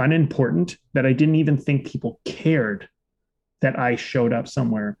unimportant that I didn't even think people cared that I showed up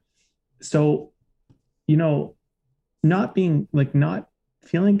somewhere. So, not being like, not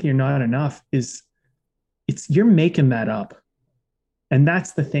feeling you're not enough you're making that up. And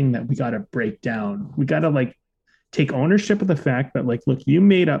that's the thing that we got to break down. We got to like take ownership of the fact that, like, look, you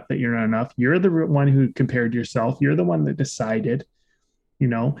made up that you're not enough. You're the one who compared yourself. You're the one that decided,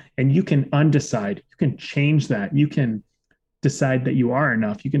 and you can undecide. You can change that. You can decide that you are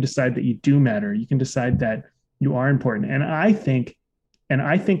enough. You can decide that you do matter. You can decide that you are important. And I think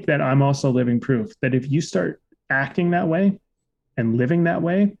that I'm also living proof that if you start acting that way and living that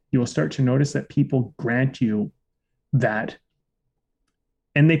way, you will start to notice that people grant you that.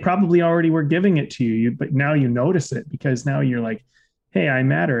 And they probably already were giving it to you, but now you notice it because now you're like, hey, I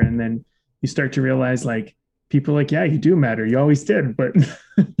matter. And then you start to realize, like, people are like, yeah, you do matter. You always did. But,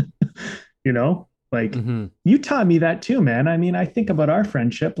 like, you taught me that too, man. I mean, I think about our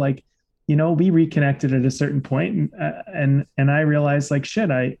friendship, like, we reconnected at a certain point, and I realized, like,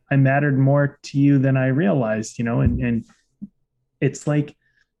 shit, I mattered more to you than I realized, and it's like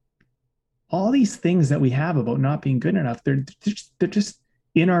all these things that we have about not being good enough, they're just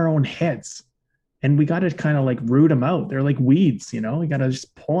in our own heads, and we got to kind of like root them out. They're like weeds, we got to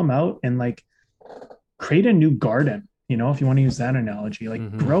just pull them out and like create a new garden, if you want to use that analogy,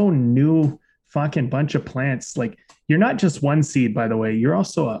 like grow new fucking bunch of plants. Like, you're not just one seed, by the way, you're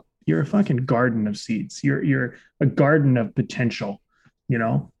also you're a fucking garden of seeds. You're a garden of potential,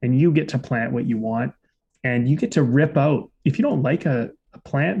 and you get to plant what you want, and you get to rip out. If you don't like a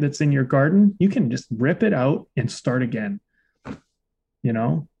plant that's in your garden, you can just rip it out and start again.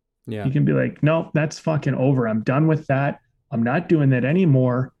 Yeah. You can be like, no, that's fucking over. I'm done with that. I'm not doing that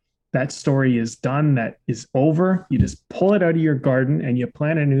anymore. That story is done. That is over. You just pull it out of your garden and you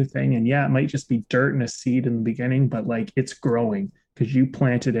plant a new thing. And yeah, it might just be dirt and a seed in the beginning, but like, it's growing because you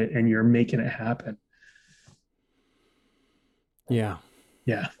planted it and you're making it happen. Yeah.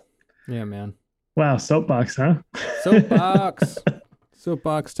 Yeah. Yeah, man. Wow. Soapbox, huh?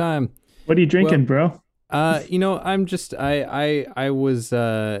 Soapbox time. What are you drinking, bro? I'm just, I was,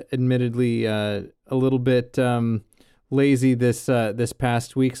 admittedly, a little bit, lazy this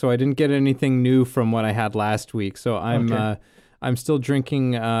past week, so I didn't get anything new from what I had last week. So I'm still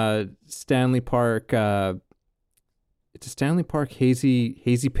drinking Stanley Park. It's a Stanley Park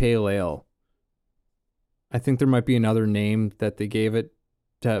hazy pale ale. I think there might be another name that they gave it,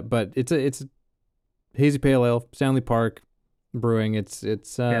 but it's a hazy pale ale, Stanley Park Brewing. It's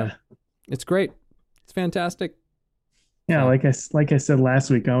great. It's fantastic. Yeah, like I said last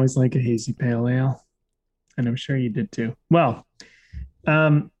week, I always like a hazy pale ale, and I'm sure you did too. Well,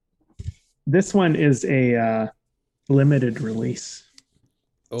 this one is a limited release,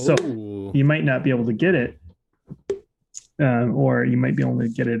 so you might not be able to get it, or you might be able to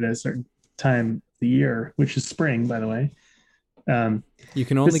get it at a certain time of the year, which is spring, by the way. You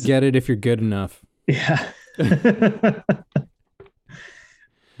can only get it if you're good enough. Yeah.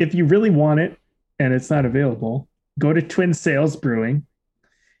 If you really want it and it's not available, go to Twin Sails Brewing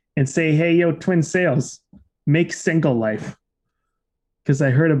and say, "Hey, yo, Twin Sails, make Single Life." Because I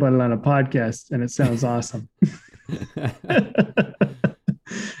heard about it on a podcast and it sounds awesome.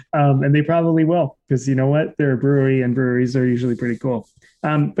 And they probably will, because you know what? They're a brewery and breweries are usually pretty cool.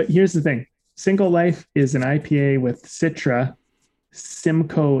 But here's the thing. Single Life is an IPA with Citra,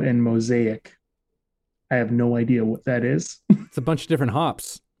 Simcoe, and Mosaic. I have no idea what that is. It's a bunch of different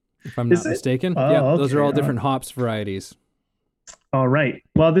hops, if I'm not mistaken. Oh, yeah, okay. Those are all different hops varieties. All right.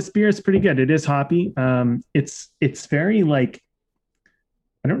 Well, this beer is pretty good. It is hoppy. It's very like,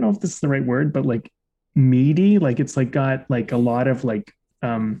 I don't know if this is the right word, but like meaty. Like it's like got like a lot of like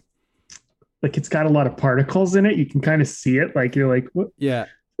it's got a lot of particles in it. You can kind of see it. Like you're like, what? Yeah.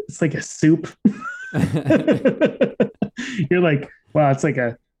 It's like a soup. You're like, wow, it's like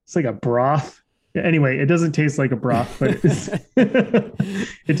a broth. Anyway, it doesn't taste like a broth, but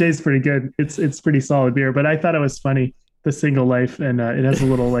it tastes pretty good. It's pretty solid beer. But I thought it was funny, the Single Life, and it has a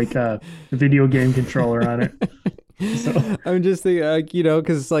little like video game controller on it. So I'm just thinking,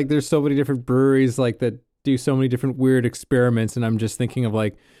 because it's like there's so many different breweries like that do so many different weird experiments, and I'm just thinking of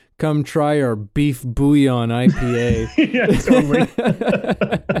like, come try our beef bouillon IPA. Yeah, totally.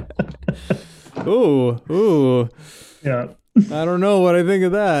 Ooh. Yeah. I don't know what I think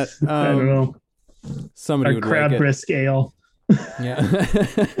of that. I don't know. Somebody would crab like brisk ale. Yeah.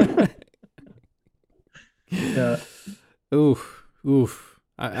 Yeah. Oof.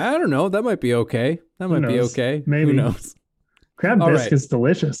 I don't know. That might be okay. That might be okay. Maybe. Who knows? Crab bisque is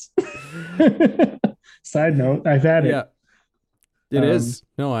delicious. Side note, I've had it. Yeah. It is.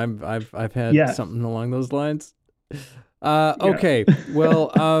 No, I've had something along those lines. Okay.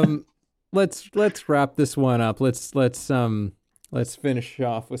 Well, let's wrap this one up. Let's finish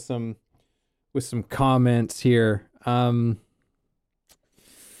off with some comments here.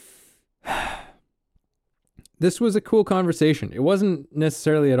 This was a cool conversation. It wasn't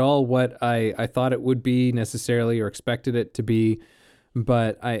necessarily at all what I thought it would be necessarily or expected it to be,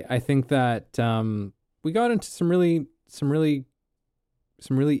 but I think that we got into some really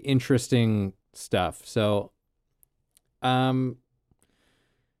interesting stuff. So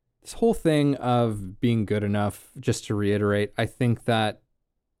this whole thing of being good enough, just to reiterate, I think that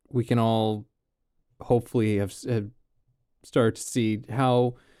we can all hopefully have started to see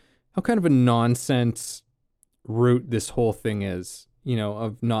how kind of a nonsense route this whole thing is,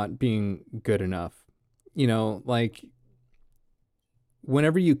 of not being good enough. Like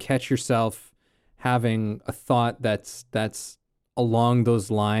whenever you catch yourself having a thought that's along those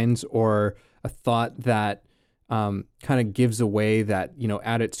lines, or a thought that kind of gives away that,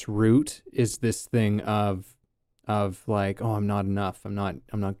 at its root is this thing of like, oh, I'm not enough. I'm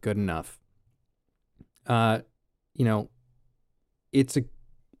not good enough. It's a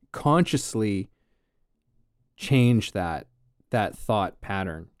consciously change that thought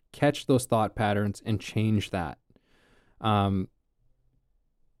pattern, catch those thought patterns and change that, that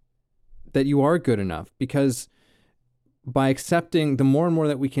you are good enough, because by accepting, the more and more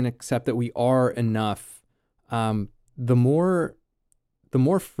that we can accept that we are enough, the more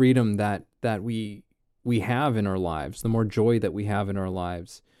freedom that we have in our lives, the more joy that we have in our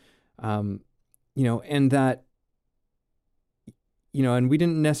lives, and that, and we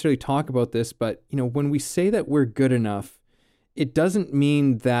didn't necessarily talk about this, but, when we say that we're good enough, it doesn't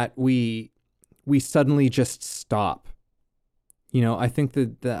mean that we suddenly just stop. I think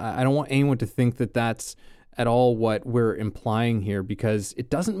that I don't want anyone to think that that's at all what we're implying here, because it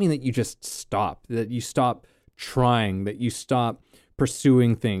doesn't mean that you just stop, that you stop trying, that you stop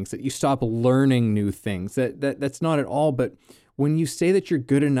pursuing things, that you stop learning new things. That's not at all. But when you say that you're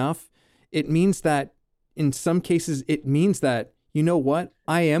good enough, it means that in some cases, it means that, you know what,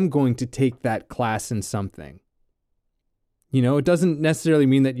 I am going to take that class in something. It doesn't necessarily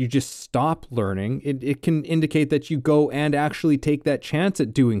mean that you just stop learning. It can indicate that you go and actually take that chance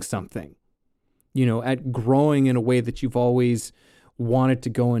at doing something, at growing in a way that you've always wanted to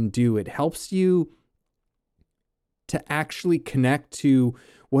go and do. It helps you to actually connect to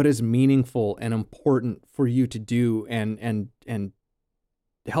what is meaningful and important for you to do, and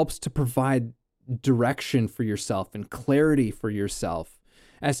helps to provide direction for yourself and clarity for yourself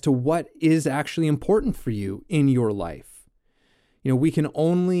as to what is actually important for you in your life. We can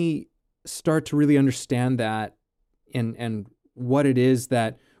only start to really understand that and what it is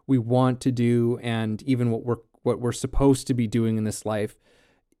that we want to do, and even what we're supposed to be doing in this life.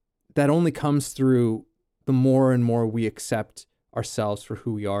 That only comes through the more and more we accept ourselves for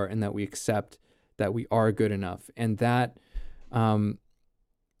who we are, and that we accept that we are good enough. And that, what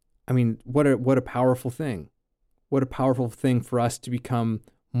a powerful thing. What a powerful thing for us to become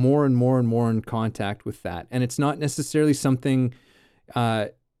more and more and more in contact with that. And it's not necessarily something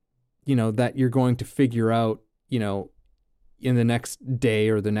that you're going to figure out, in the next day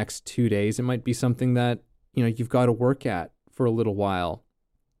or the next 2 days. It might be something that, you've got to work at for a little while.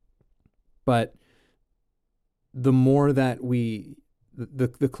 But the more that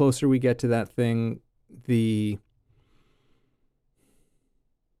the closer we get to that thing, the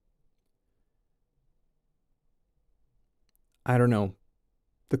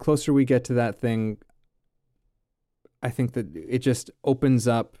closer we get to that thing, I think that it just opens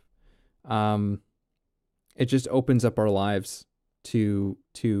up, our lives to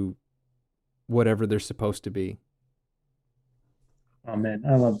whatever they're supposed to be. Oh man,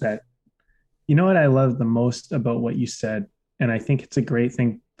 I love that. You know what I love the most about what you said, and I think it's a great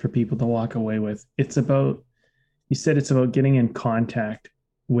thing for people to walk away with. You said it's about getting in contact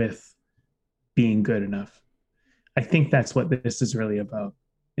with being good enough. I think that's what this is really about.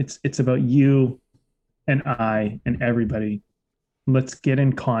 It's about you and I and everybody. Let's get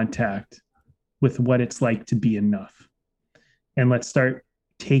in contact with what it's like to be enough. And let's start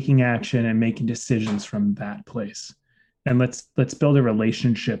taking action and making decisions from that place. And let's build a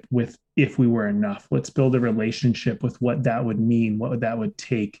relationship with, if we were enough, let's build a relationship with what that would mean, what that would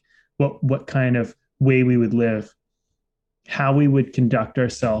take, what kind of way we would live, how we would conduct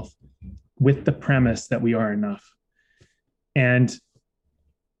ourselves with the premise that we are enough. And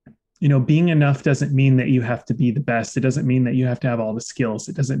being enough doesn't mean that you have to be the best. It doesn't mean that you have to have all the skills.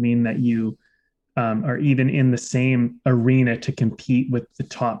 It doesn't mean that you are even in the same arena to compete with the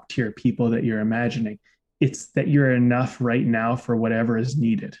top tier people that you're imagining. It's that you're enough right now for whatever is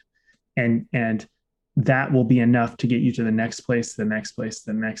needed. And that will be enough to get you to the next place, the next place,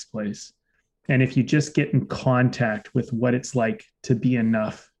 the next place. And if you just get in contact with what it's like to be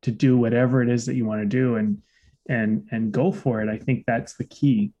enough, to do whatever it is that you want to do and go for it, I think that's the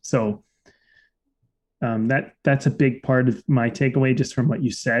key. So that's a big part of my takeaway just from what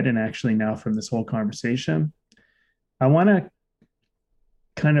you said, and actually now from this whole conversation. I want to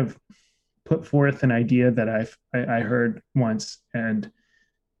kind of put forth an idea that I heard once, and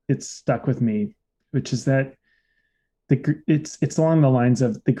it's stuck with me, which is that it's along the lines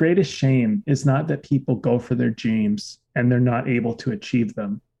of, the greatest shame is not that people go for their dreams and they're not able to achieve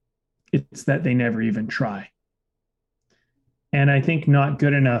them. It's that they never even try. And I think not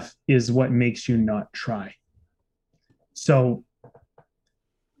good enough is what makes you not try. So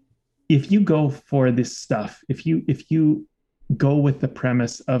if you go for this stuff, if you go with the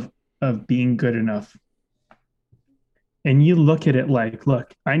premise of being good enough, and you look at it like,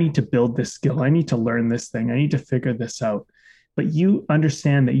 look, I need to build this skill, I need to learn this thing, I need to figure this out, but you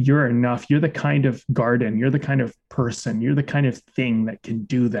understand that you're enough, you're the kind of garden, you're the kind of person, you're the kind of thing that can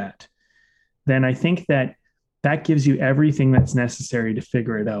do that, then I think that gives you everything that's necessary to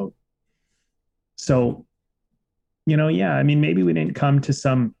figure it out. So, maybe we didn't come to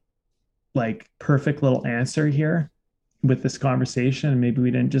some like perfect little answer here with this conversation. Maybe we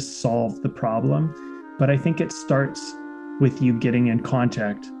didn't just solve the problem, but I think it starts with you getting in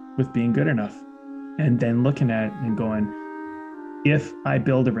contact with being good enough, and then looking at it and going, if I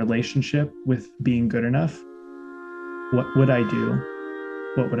build a relationship with being good enough, what would I do?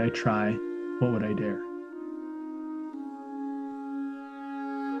 What would I try? What would I dare?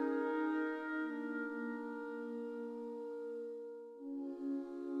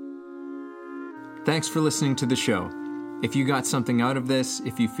 Thanks for listening to the show. If you got something out of this,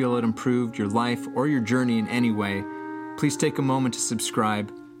 if you feel it improved your life or your journey in any way, please take a moment to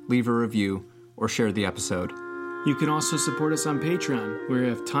subscribe, leave a review, or share the episode. You can also support us on Patreon, where we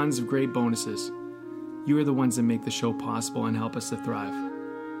have tons of great bonuses. You are the ones that make the show possible and help us to thrive.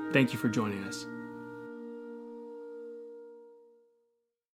 Thank you for joining us.